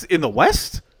 That's in the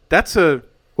West. That's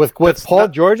Paul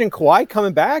George and Kawhi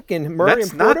coming back and Murray and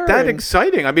Porter. That's not that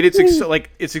exciting. I mean,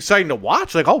 it's exciting to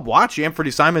watch. Like, I'll watch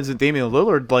Anthony Simons and Damian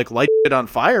Lillard light it on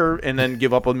fire and then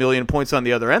give up 1 million points on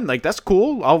the other end. Like, that's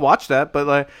cool. I'll watch that.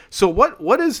 But so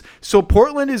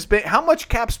Portland is how much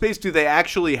cap space do they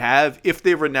actually have if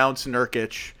they renounce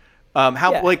Nurkic?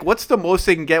 What's the most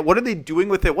they can get? What are they doing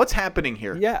with it? What's happening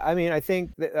here? Yeah, I mean, I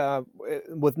think that,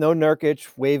 with no Nurkic,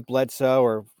 waive Bledsoe,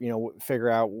 or figure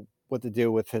out what to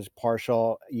do with his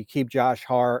partial. You keep Josh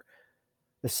Hart,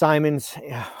 the Simons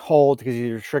hold because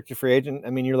he's a restricted free agent. I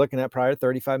mean, you're looking at probably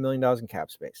 $35 million in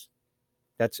cap space.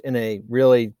 That's in a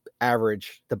really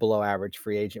average to below average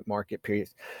free agent market period.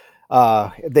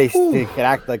 They could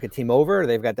act like a team over.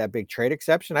 They've got that big trade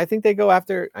exception. I think they go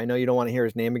after, I know you don't want to hear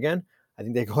his name again. I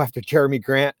think they go after Jeremy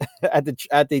Grant at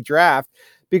the draft,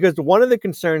 because one of the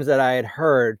concerns that I had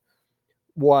heard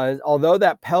was, although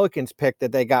that Pelicans pick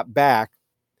that they got back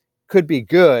could be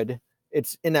good,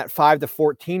 it's in that 5 to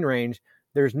 14 range.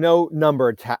 There's no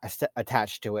number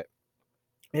attached to it.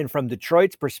 And from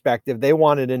Detroit's perspective, they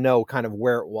wanted to know kind of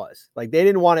where it was. Like, they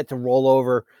didn't want it to roll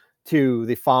over to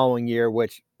the following year,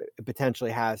 which it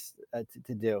potentially has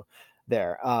to do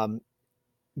there.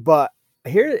 But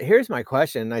here's my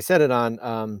question. I said it on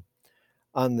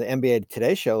the NBA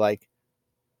Today show. Like,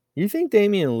 you think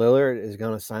Damian Lillard is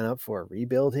going to sign up for a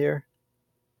rebuild here?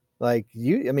 Like,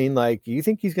 you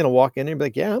think he's going to walk in and be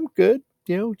like, yeah, I'm good.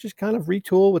 Just kind of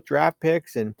retool with draft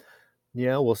picks, and,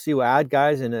 we'll see what add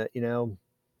guys and,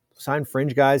 sign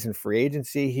fringe guys in free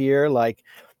agency here. Like,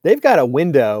 they've got a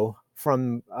window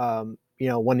from,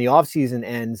 when the offseason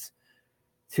ends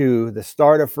to the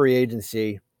start of free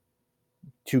agency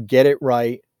to get it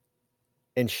right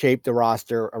and shape the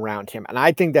roster around him. And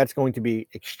I think that's going to be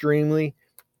extremely,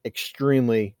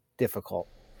 extremely difficult.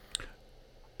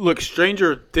 Look,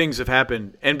 stranger things have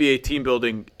happened. NBA team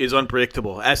building is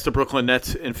unpredictable. Ask the Brooklyn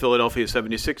Nets and Philadelphia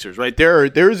 76ers, right?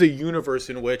 There is a universe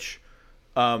in which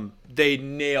they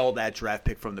nail that draft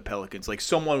pick from the Pelicans. Like,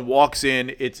 someone walks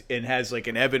in and has like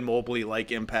an Evan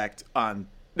Mobley-like impact on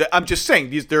 – I'm just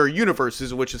saying, there are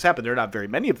universes in which this happened. There are not very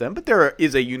many of them, but there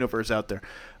is a universe out there.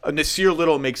 Nasir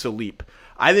Little makes a leap.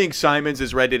 I think Simons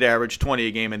is ready to average 20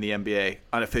 a game in the NBA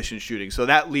on efficient shooting. So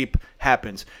that leap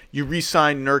happens. You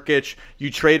re-sign Nurkic. You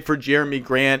trade for Jeremy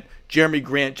Grant. Jeremy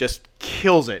Grant just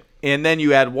kills it. And then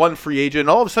you add one free agent. And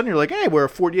all of a sudden you're like, hey, we're a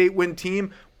 48-win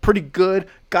team. Pretty good.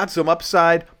 Got some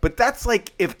upside. But that's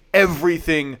like if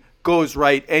everything goes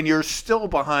right and you're still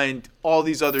behind all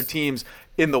these other teams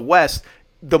in the West.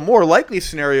 The more likely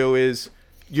scenario is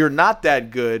you're not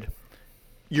that good.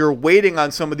 You're waiting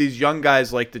on some of these young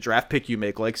guys like the draft pick you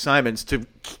make, like Simons, to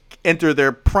enter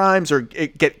their primes or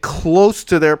get close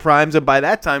to their primes. And by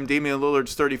that time, Damian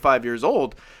Lillard's 35 years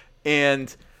old.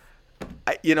 And,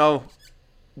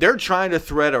 they're trying to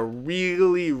thread a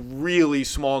really, really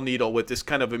small needle with this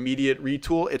kind of immediate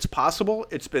retool. It's possible.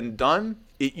 It's been done.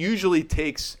 It usually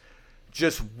takes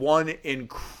just one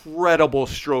incredible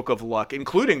stroke of luck,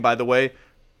 including, by the way,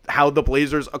 how the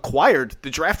Blazers acquired the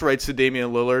draft rights to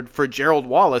Damian Lillard for Gerald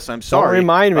Wallace. I'm sorry. Don't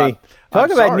remind me.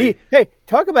 Talk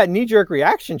about knee-jerk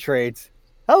reaction trades.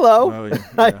 Hello. Oh, yeah.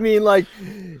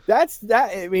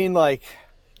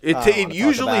 It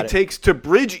usually takes, to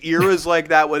bridge eras like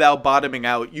that without bottoming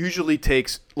out, usually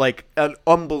takes like an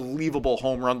unbelievable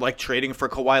home run, like trading for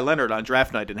Kawhi Leonard on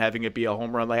draft night and having it be a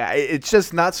home run. Like, it's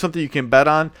just not something you can bet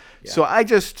on. Yeah.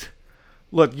 So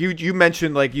look, you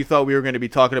mentioned like you thought we were going to be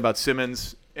talking about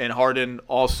Simmons and Harden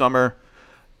all summer.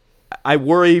 I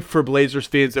worry for Blazers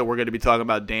fans that we're going to be talking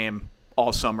about Dame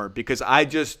all summer, because I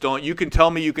just don't. You can tell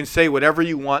me, you can say whatever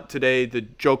you want today. The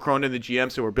Joe Cronin, the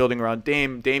GM, said we're building around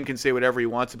Dame. Dame can say whatever he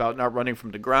wants about not running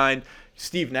from the grind.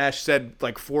 Steve Nash said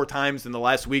like 4 times in the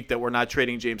last week that we're not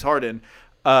trading James Harden.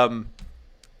 I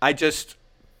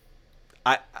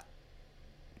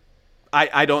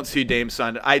don't see Dame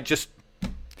signed.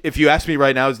 If you ask me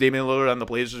right now, is Damian Lillard on the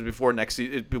Blazers before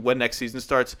when next season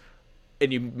starts,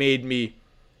 and you made me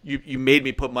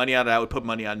put money on it, I would put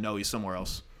money on no, he's somewhere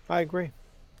else. I agree.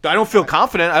 I don't feel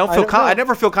confident. I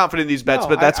never feel confident in these bets,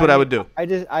 but that's what I would do.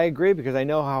 I agree, because I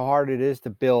know how hard it is to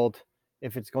build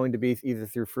if it's going to be either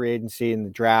through free agency and the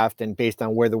draft and based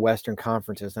on where the Western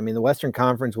Conference is. I mean, the Western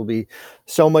Conference will be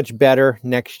so much better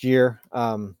next year,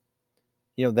 than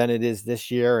it is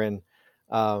this year. And,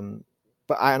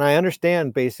 I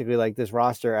understand basically like this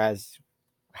roster as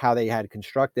how they had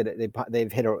constructed it. They've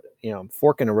hit a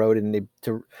fork in the road and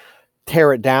to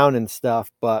tear it down and stuff.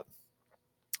 But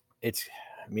it's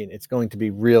going to be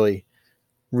really,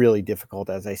 really difficult,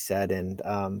 as I said. And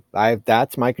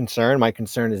that's my concern. My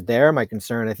concern is there. My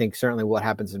concern, I think, certainly what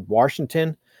happens in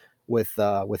Washington with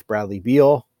Bradley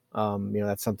Beal.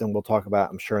 That's something we'll talk about,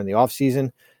 I'm sure, in the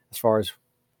offseason as far as,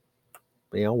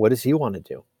 what does he want to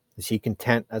do? Is he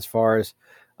content as far as,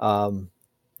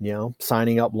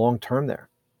 signing up long-term there?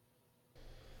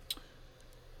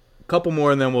 A couple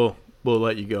more and then we'll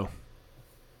let you go.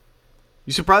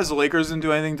 You surprised the Lakers didn't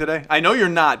do anything today? I know you're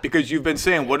not, because you've been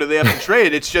saying, what do they have to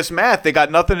trade? It's just math. They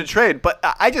got nothing to trade. But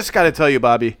I just got to tell you,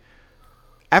 Bobby,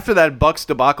 after that Bucks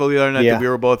debacle the other night that we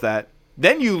were both at,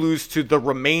 then you lose to the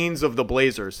remains of the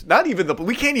Blazers.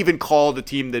 We can't even call the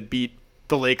team that beat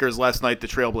the Lakers last night the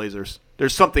Trailblazers.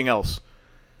 There's something else.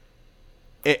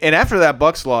 And after that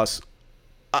Bucks loss,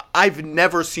 I've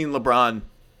never seen LeBron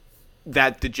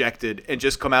that dejected and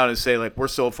just come out and say, like, we're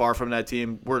so far from that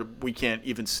team. We can't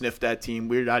even sniff that team.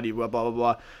 We're not even blah, blah,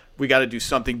 blah. We got to do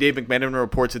something. Dave McMenamin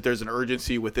reports that there's an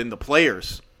urgency within the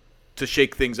players to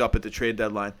shake things up at the trade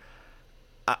deadline.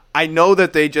 I know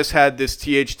that they just had this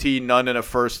THT none and a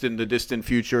first in the distant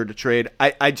future to trade.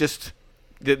 I just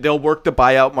they'll work the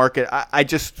buyout market.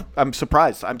 I'm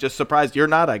surprised. I'm just surprised. You're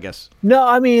not, I guess. No,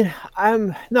 I mean,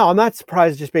 I'm not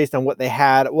surprised just based on what they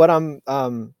had. What I'm,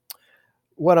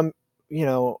 you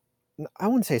know, I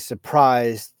wouldn't say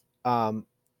surprised.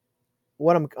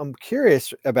 What I'm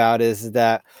curious about is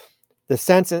that the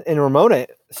sense, and Ramona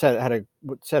said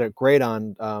it great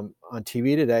on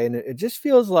TV today, and it just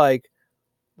feels like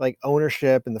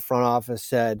ownership and the front office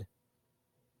said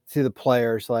to the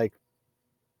players, like,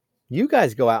 you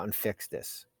guys go out and fix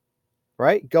this,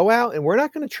 right? Go out, and we're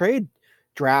not going to trade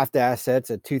draft assets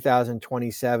at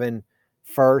 2027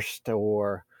 first,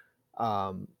 or,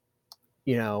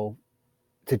 you know,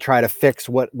 to try to fix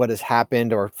what has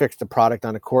happened or fix the product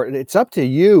on the court. It's up to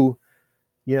you,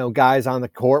 you know, guys on the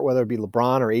court, whether it be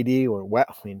LeBron or AD or I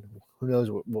mean, who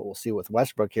knows what we'll see with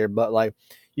Westbrook here, but like,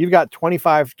 you've got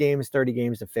 25 games, 30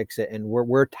 games to fix it. And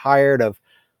we're tired of,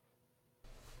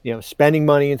 you know, spending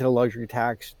money into the luxury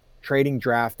tax, trading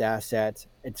draft assets.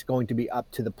 It's going to be up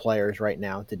to the players right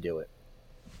now to do it.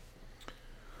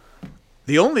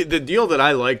 The deal that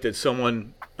I liked that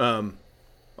someone on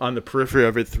the periphery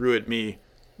of it threw at me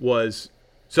was,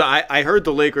 so I heard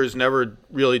the Lakers never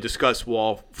really discuss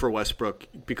Wall for Westbrook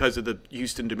because of the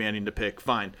Houston demanding the pick.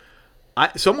 Fine.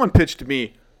 Someone pitched to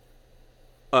me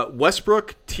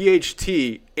Westbrook,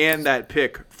 THT, and that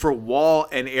pick for Wall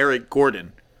and Eric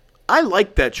Gordon. I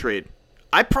like that trade.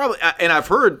 I've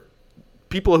heard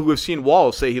people who have seen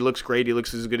Wall say he looks great. He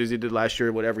looks as good as he did last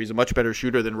year, whatever. He's a much better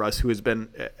shooter than Russ, who has been,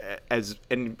 as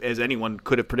anyone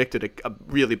could have predicted, a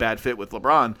really bad fit with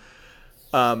LeBron.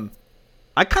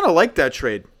 I kind of like that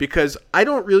trade because I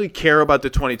don't really care about the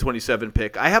 2027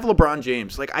 pick. I have LeBron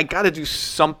James. Like, I got to do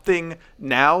something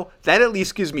now. That at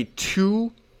least gives me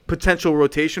two potential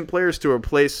rotation players to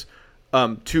replace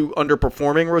two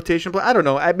underperforming rotation players. I don't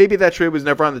know. Maybe that trade was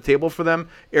never on the table for them.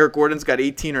 Eric Gordon's got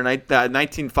 18 or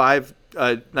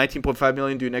 19.5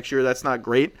 million due next year. That's not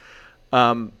great.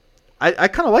 I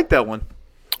kind of like that one.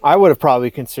 I would have probably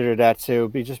considered that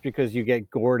too, just because you get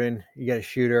Gordon, you get a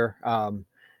shooter.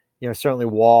 You know, certainly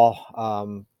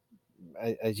Wall,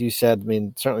 as you said, I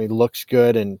mean, certainly looks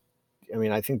good, and I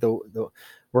mean, I think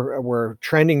we're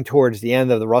trending towards the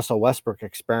end of the Russell Westbrook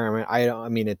experiment. I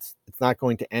mean, it's not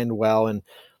going to end well, and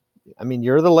I mean,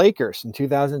 you're the Lakers in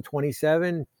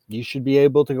 2027. You should be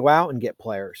able to go out and get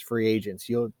players, free agents.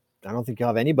 I don't think you'll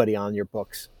have anybody on your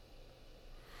books.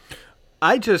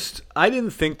 I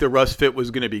didn't think the Russ fit was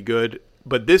going to be good,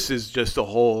 but this is just a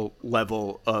whole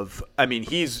level of, I mean,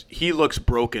 he looks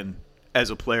broken as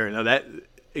a player. Now that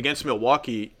against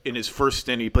Milwaukee in his first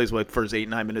stint, he plays like first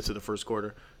 8-9 minutes of the first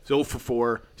quarter. 0 for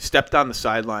 4, stepped on the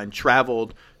sideline,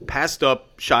 traveled, passed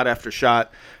up shot after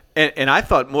shot. And I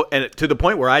thought, and to the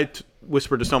point where I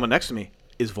whispered to someone next to me,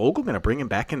 is Vogel going to bring him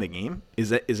back in the game? Is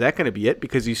that going to be it?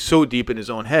 Because he's so deep in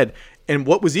his own head. And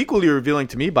what was equally revealing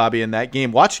to me, Bobby, in that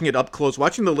game, watching it up close,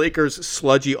 watching the Lakers'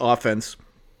 sludgy offense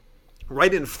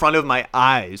right in front of my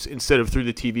eyes instead of through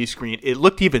the TV screen, it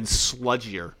looked even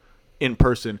sludgier in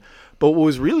person. But what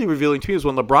was really revealing to me is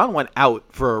when LeBron went out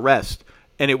for a rest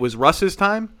and it was Russ's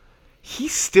time, he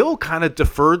still kind of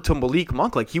deferred to Malik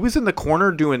Monk. Like, he was in the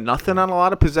corner doing nothing on a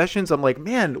lot of possessions. I'm like,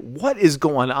 man, what is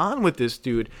going on with this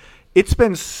dude? It's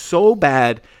been so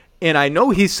bad. And I know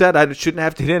he said I shouldn't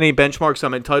have to hit any benchmarks.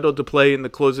 I'm entitled to play in the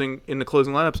closing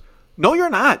lineups. No, you're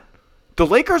not. The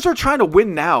Lakers are trying to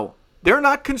win now. They're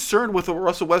not concerned with what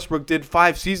Russell Westbrook did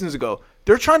 5 seasons ago.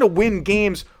 They're trying to win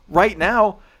games right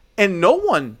now, and no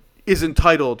one is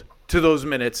entitled to those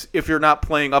minutes if you're not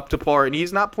playing up to par. And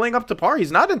he's not playing up to par.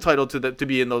 He's not entitled to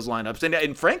be in those lineups.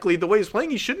 And frankly, the way he's playing,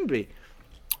 he shouldn't be.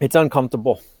 It's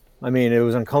uncomfortable. I mean, it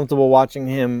was uncomfortable watching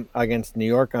him against New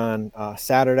York on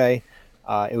Saturday.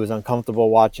 It was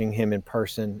uncomfortable watching him in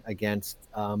person against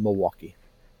Milwaukee.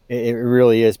 It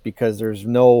really is, because there's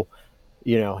no,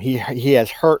 you know, he has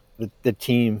hurt the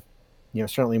team, you know,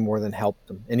 certainly more than helped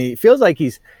them. And he feels like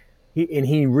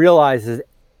he realizes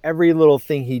every little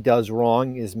thing he does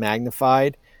wrong is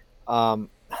magnified.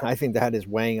 I think that is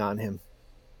weighing on him.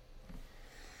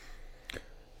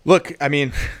 Look, I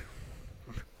mean,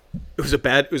 it was a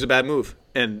bad move.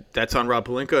 And that's on Rob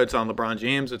Pelinka. It's on LeBron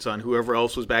James. It's on whoever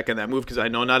else was backing that move, because I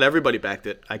know not everybody backed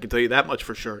it. I can tell you that much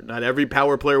for sure. Not every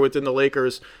power player within the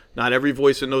Lakers, not every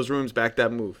voice in those rooms backed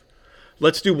that move.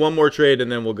 Let's do one more trade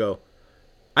and then we'll go.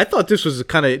 I thought this is the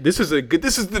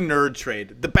nerd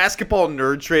trade, the basketball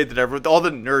nerd trade that all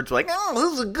the nerds were like, oh,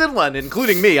 this is a good one,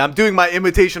 including me. I'm doing my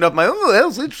imitation of that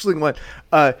was an interesting one.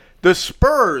 The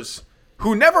Spurs,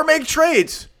 who never make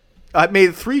trades,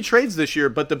 made 3 trades this year,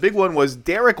 but the big one was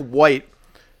Derek White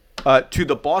to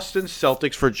the Boston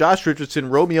Celtics for Josh Richardson,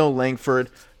 Romeo Langford.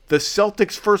 The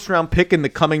Celtics' first-round pick in the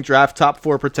coming draft, top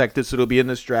 4 protected, so it'll be in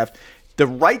this draft. The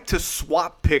right to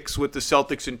swap picks with the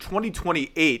Celtics in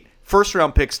 2028,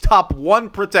 first-round picks, top 1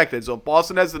 protected. So if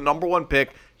Boston has the number 1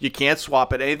 pick, you can't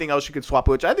swap it. Anything else you can swap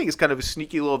it, which I think is kind of a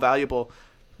sneaky little valuable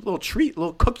little treat,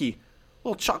 little cookie,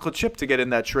 little chocolate chip to get in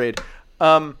that trade.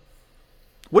 What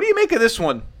do you make of this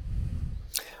one?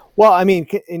 Well, I mean,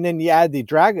 and then you add the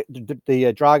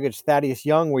Dragic, Thaddeus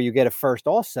Young, where you get a first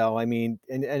also. I mean,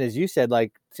 and as you said,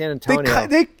 like San Antonio.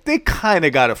 They kind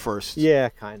of got a first. Yeah,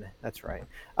 kind of. That's right.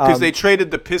 Because they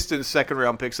traded the Pistons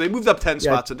second-round picks. So they moved up 10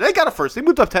 spots. They got a first. They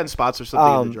moved up 10 spots or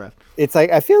something in the draft. It's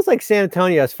like, I feels like San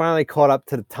Antonio has finally caught up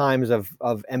to the times of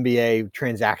NBA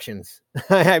transactions.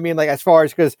 I mean, like as far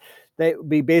as, because they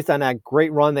be based on that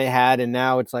great run they had, and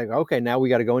now it's like, okay, now we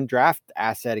got to go and draft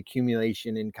asset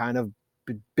accumulation and kind of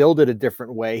build it a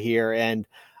different way here. And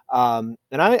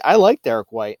I like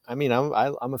Derek White. I mean,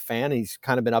 I'm a fan. He's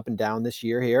kind of been up and down this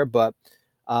year here, but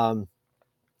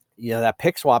that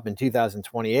pick swap in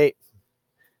 2028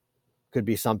 could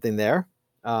be something there.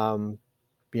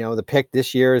 The pick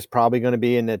this year is probably going to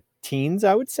be in the teens,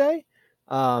 I would say.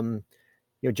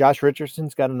 Josh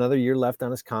Richardson's got another year left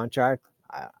on his contract.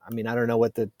 I mean, I don't know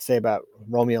what to say about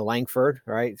Romeo Langford,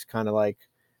 right? It's kind of like,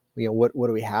 what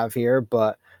do we have here?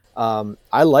 But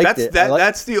I liked it.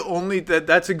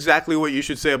 That's exactly what you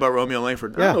should say about Romeo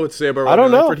Langford. I don't know what to say about Romeo I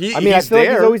don't know. Langford. I feel like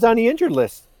he's always on the injured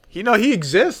list. He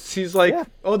exists. He's like,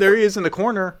 oh, there he is in the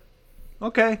corner.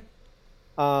 Okay.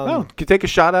 Can you take a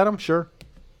shot at him? Sure.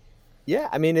 Yeah,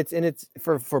 I mean, it's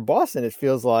for Boston. It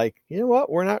feels like, you know what,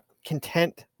 we're not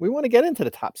content. We want to get into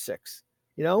the top 6.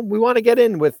 We want to get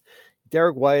in with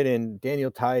Derek White and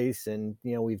Daniel Tice, and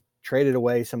we've traded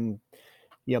away some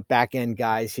back end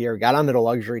guys here. Got under the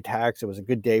luxury tax. It was a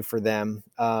good day for them,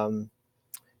 and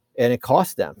it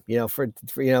cost them. For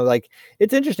like,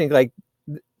 it's interesting. Like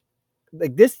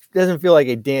this doesn't feel like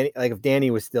if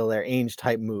Danny was still there, Ainge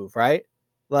type move, right?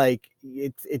 Like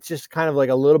it's just kind of like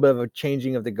a little bit of a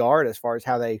changing of the guard as far as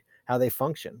how they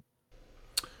function.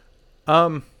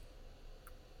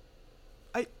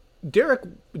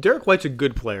 Derek White's a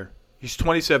good player. He's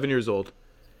 27 years old.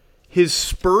 His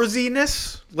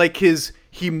Spursiness, like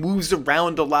he moves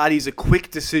around a lot. He's a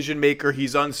quick decision maker.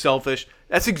 He's unselfish.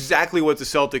 That's exactly what the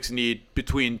Celtics need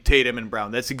between Tatum and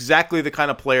Brown. That's exactly the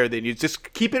kind of player they need.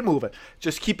 Just keep it moving.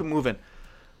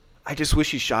 I just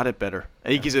wish he shot it better. I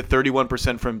think he's at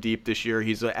 31% from deep this year.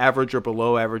 He's an average or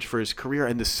below average for his career.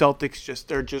 And the Celtics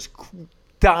they're just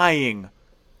dying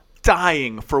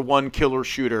for one killer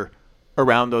shooter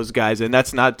around those guys. And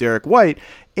that's not Derek White.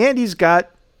 And he's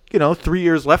got 3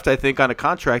 years left, I think, on a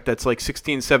contract that's like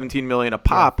 16, 17 million a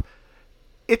pop.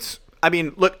 Yeah.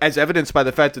 Look, as evidenced by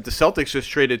the fact that the Celtics just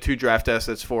traded 2 draft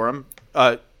assets for him,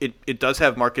 it does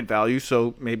have market value,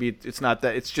 so maybe it's not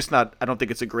that. It's just not, I don't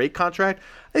think it's a great contract.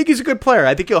 I think he's a good player.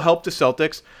 I think he'll help the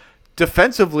Celtics.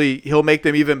 Defensively, he'll make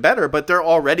them even better, but they're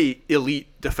already elite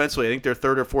defensively. I think they're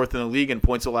 3rd or 4th in the league in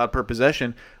points allowed per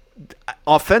possession.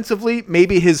 Offensively,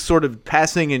 maybe his sort of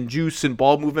passing and juice and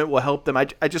ball movement will help them. I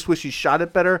just wish he shot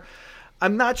it better.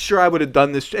 I'm not sure I would have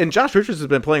done this. And Josh Richards has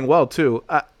been playing well, too.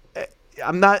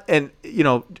 I'm not, and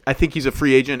I think he's a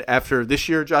free agent after this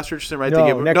year. Josh Richardson, right?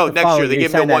 Next year. They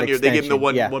gave him the 1 year. They gave him the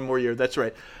one more year. That's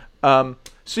right. So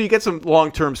you get some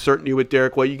long-term certainty with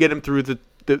Derek White. You get him through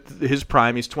his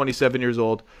prime. He's 27 years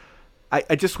old.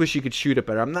 I just wish he could shoot it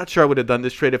better. I'm not sure I would have done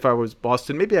this trade if I was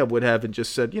Boston. Maybe I would have and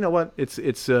just said, you know what, it's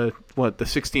the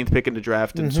 16th pick in the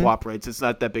draft and swap rights. It's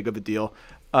not that big of a deal.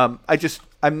 I'm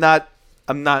not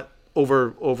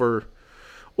overjoyed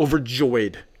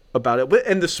about it.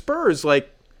 And the Spurs,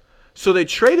 so they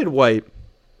traded White,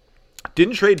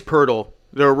 didn't trade Pirtle.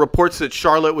 There are reports that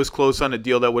Charlotte was close on a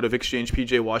deal that would have exchanged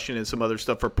P.J. Washington and some other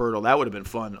stuff for Pirtle. That would have been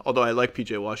fun. Although I like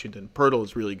P.J. Washington, Pirtle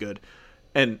is really good,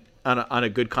 and on a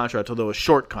good contract, although a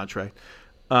short contract.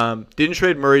 Didn't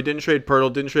trade Murray, didn't trade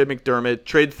Pirtle, didn't trade McDermott.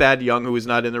 Trade Thad Young, who was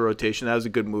not in the rotation. That was a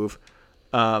good move.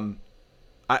 Are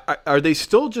they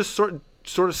still just sort of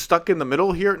stuck in the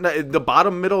middle here? The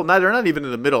bottom middle? No, they're not even in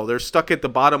the middle. They're stuck at the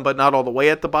bottom, but not all the way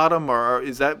at the bottom. Or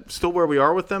is that still where we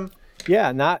are with them?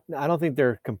 Yeah, I don't think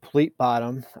they're complete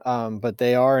bottom, but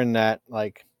they are in that,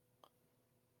 I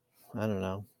don't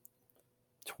know,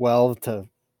 12 to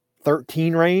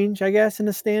 13 range, I guess, in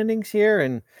the standings here.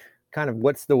 And kind of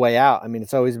what's the way out? I mean,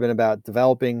 it's always been about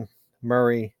developing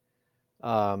Murray,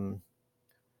 Keldon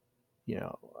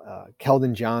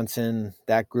Johnson,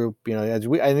 that group.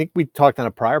 I think we talked on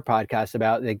a prior podcast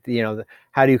about,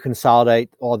 how do you consolidate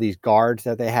all these guards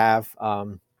that they have?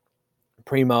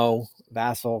 Primo,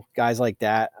 Vassell, guys like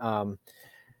that.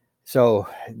 So,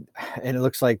 and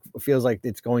it feels like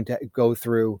it's going to go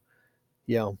through,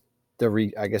 I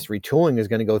guess retooling is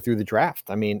going to go through the draft.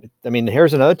 I mean,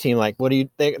 here's another team. Like, what do you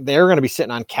think? They're going to be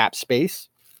sitting on cap space,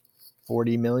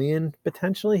 40 million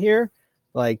potentially here.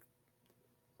 Like,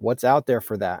 what's out there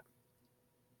for that?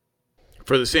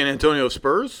 For the San Antonio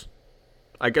Spurs?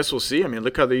 I guess we'll see. I mean,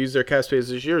 look how they use their cap space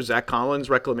this year. Zach Collins,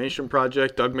 reclamation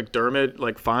project, Doug McDermott,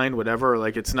 like fine, whatever.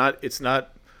 Like it's not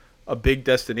a big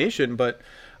destination, but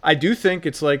I do think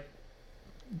it's like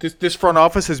this front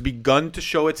office has begun to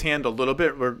show its hand a little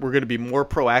bit. We're going to be more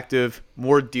proactive,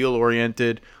 more deal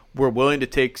oriented. We're willing to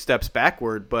take steps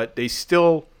backward, but they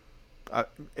still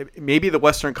maybe the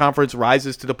Western Conference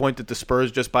rises to the point that the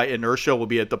Spurs just by inertia will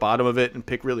be at the bottom of it and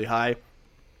pick really high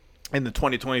in the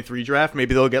 2023 draft.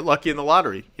 Maybe they'll get lucky in the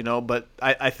lottery, but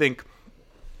I think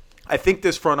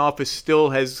this front office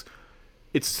still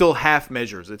half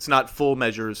measures. It's not full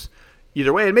measures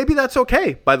either way. And maybe that's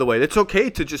okay, by the way. It's okay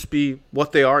to just be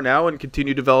what they are now and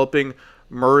continue developing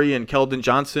Murray and Keldon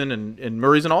Johnson, and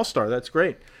Murray's an all-star. That's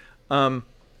great.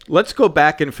 Let's go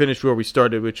back and finish where we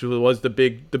started, which was the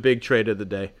big trade of the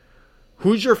day.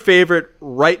 Who's your favorite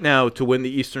right now to win the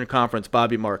Eastern Conference,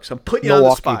 Bobby Marks? I'm putting you on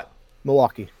the spot.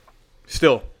 Milwaukee.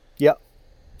 Still. Yep.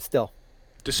 Still.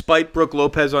 Despite Brook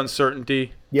Lopez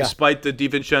uncertainty, despite the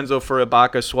DiVincenzo for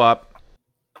Ibaka swap.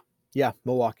 Yeah,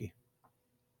 Milwaukee.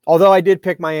 Although I did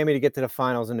pick Miami to get to the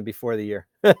finals in the before the year.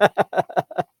 But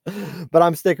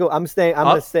I'm going to stay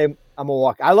I'm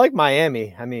Milwaukee. I like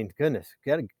Miami. I mean, goodness.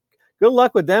 Good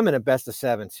luck with them in a best of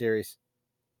 7 series.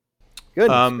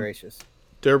 Goodness gracious.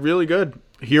 They're really good.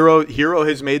 Hero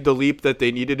has made the leap that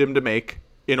they needed him to make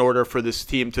in order for this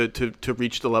team to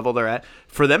reach the level they're at.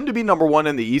 For them to be number 1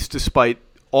 in the East despite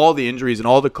all the injuries and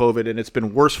all the COVID, and it's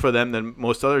been worse for them than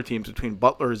most other teams between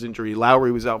Butler's injury.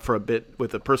 Lowry was out for a bit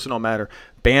with a personal matter.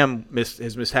 Bam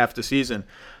has missed half the season.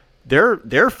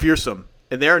 They're fearsome,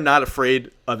 and they're not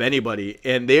afraid of anybody.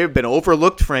 And they've been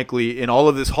overlooked, frankly, in all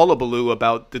of this hullabaloo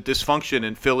about the dysfunction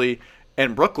in Philly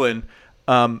and Brooklyn.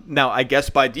 Now, I guess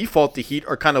by default, the Heat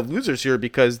are kind of losers here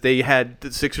because they had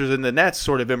the Sixers and the Nets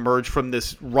sort of emerge from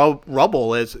this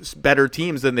rubble as better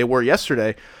teams than they were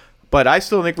yesterday. But I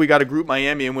still think we got to group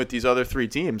Miami in with these other 3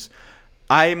 teams.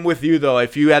 I'm with you, though.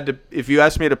 If you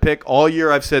asked me to pick all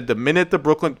year, I've said the minute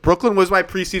Brooklyn was my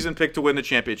preseason pick to win the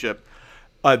championship.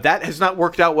 That has not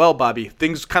worked out well, Bobby.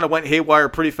 Things kind of went haywire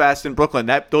pretty fast in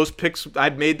Brooklyn. Those picks,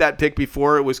 I'd made that pick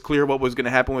before it was clear what was going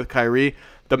to happen with Kyrie.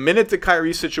 The minute the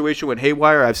Kyrie situation went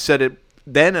haywire, I've said it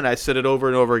then and I said it over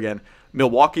and over again.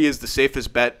 Milwaukee is the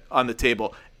safest bet on the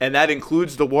table, and that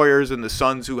includes the Warriors and the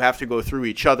Suns who have to go through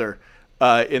each other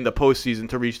in the postseason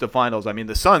to reach the finals. I mean,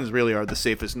 the Suns really are the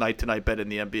safest night-to-night bet in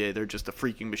the NBA. They're just a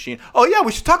freaking machine. Oh, yeah,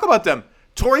 we should talk about them.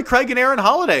 Torrey Craig and Aaron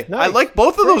Holiday. Nice. I like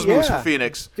both of those moves for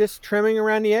Phoenix. Just trimming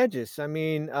around the edges. I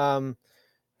mean,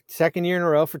 second year in a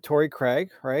row for Torrey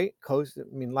Craig, right?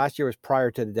 Last year was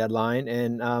prior to the deadline,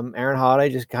 and Aaron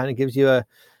Holiday just kind of gives you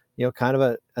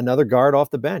another guard off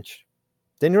the bench.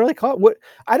 Didn't really cost what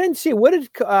I didn't see. What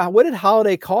did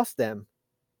Holiday cost them?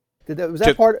 Was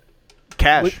that part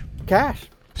cash? Cash.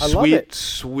 I love it.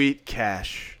 Sweet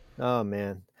cash. Oh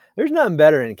man. There's nothing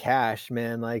better than cash,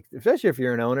 man. Like, especially if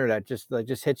you're an owner that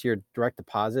just hits your direct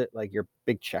deposit, like your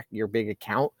big check, your big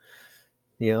account.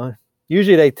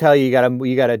 Usually they tell you you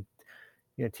gotta.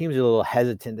 Teams are a little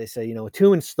hesitant. They say,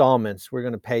 2 installments. We're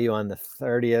going to pay you on the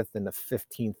 30th and the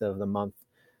 15th of the month.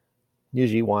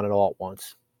 Usually you want it all at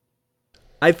once.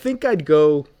 I think I'd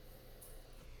go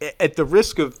at the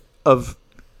risk of.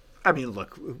 I mean,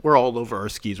 look, we're all over our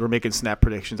skis. We're making snap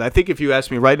predictions. I think if you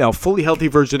ask me right now, fully healthy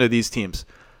version of these teams,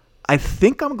 I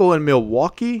think I'm going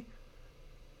Milwaukee,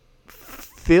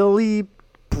 Philly,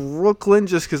 Brooklyn,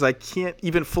 just because I can't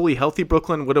even fully healthy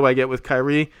Brooklyn. What do I get with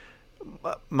Kyrie?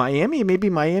 Miami, maybe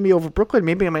Miami over Brooklyn.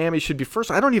 Maybe Miami should be first.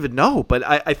 I don't even know, but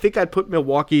I think I'd put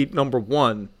Milwaukee number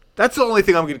 1. That's the only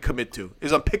thing I'm going to commit to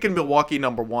is I'm picking Milwaukee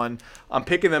number 1. I'm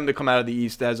picking them to come out of the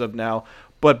East as of now.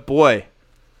 But boy,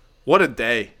 what a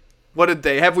day. What a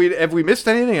day. Have we missed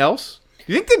anything else?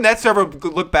 You think the Nets ever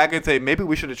look back and say, maybe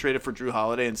we should have traded for Drew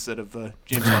Holiday instead of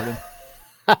James Harden?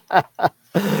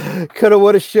 Coulda,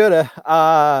 woulda, shoulda.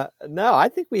 No, I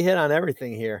think we hit on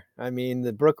everything here. I mean,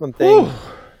 the Brooklyn thing. Whew.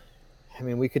 I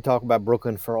mean, we could talk about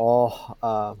Brooklyn for all.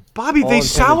 Bobby, they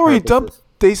salary dumped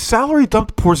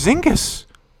Porzingis.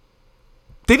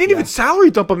 They didn't even salary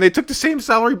dump him. They took the same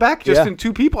salary back just in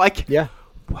 2 people.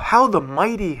 How the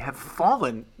mighty have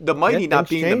fallen. The mighty not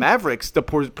being the Mavericks, the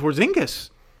Porzingis.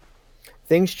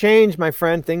 Things change, my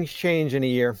friend. Things change in a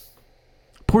year.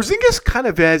 Porzingis kind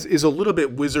of is a little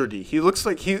bit wizardy. He looks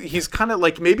like he's kind of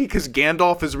like, maybe because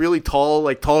Gandalf is really tall,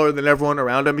 like taller than everyone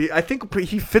around him. I think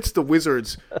he fits the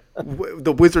Wizards' persona.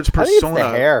 I think it's the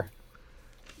hair.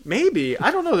 Maybe.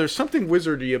 I don't know. There's something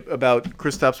wizardy about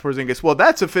Kristaps Porzingis. Well,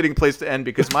 that's a fitting place to end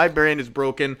because my brain is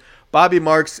broken. Bobby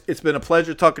Marks, it's been a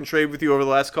pleasure talking trade with you over the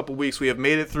last couple of weeks. We have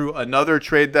made it through another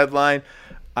trade deadline.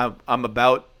 I'm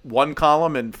about one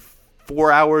column and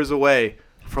 4 hours away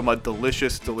from a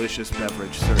delicious, delicious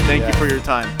beverage, sir. Thank you for your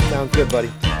time. Sounds good, buddy.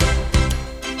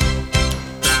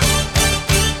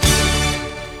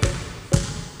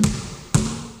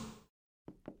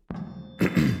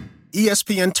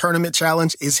 ESPN Tournament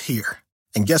Challenge is here.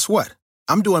 And guess what?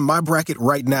 I'm doing my bracket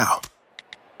right now.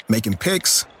 Making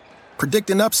picks,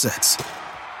 predicting upsets,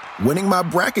 winning my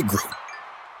bracket group,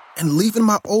 and leaving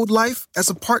my old life as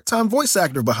a part-time voice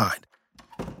actor behind.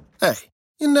 Hey,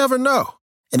 you never know.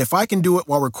 And if I can do it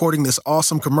while recording this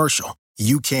awesome commercial,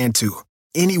 you can too.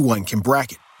 Anyone can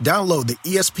bracket. Download the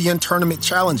ESPN Tournament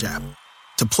Challenge app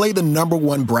to play the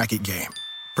 #1 bracket game.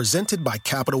 Presented by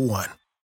Capital One.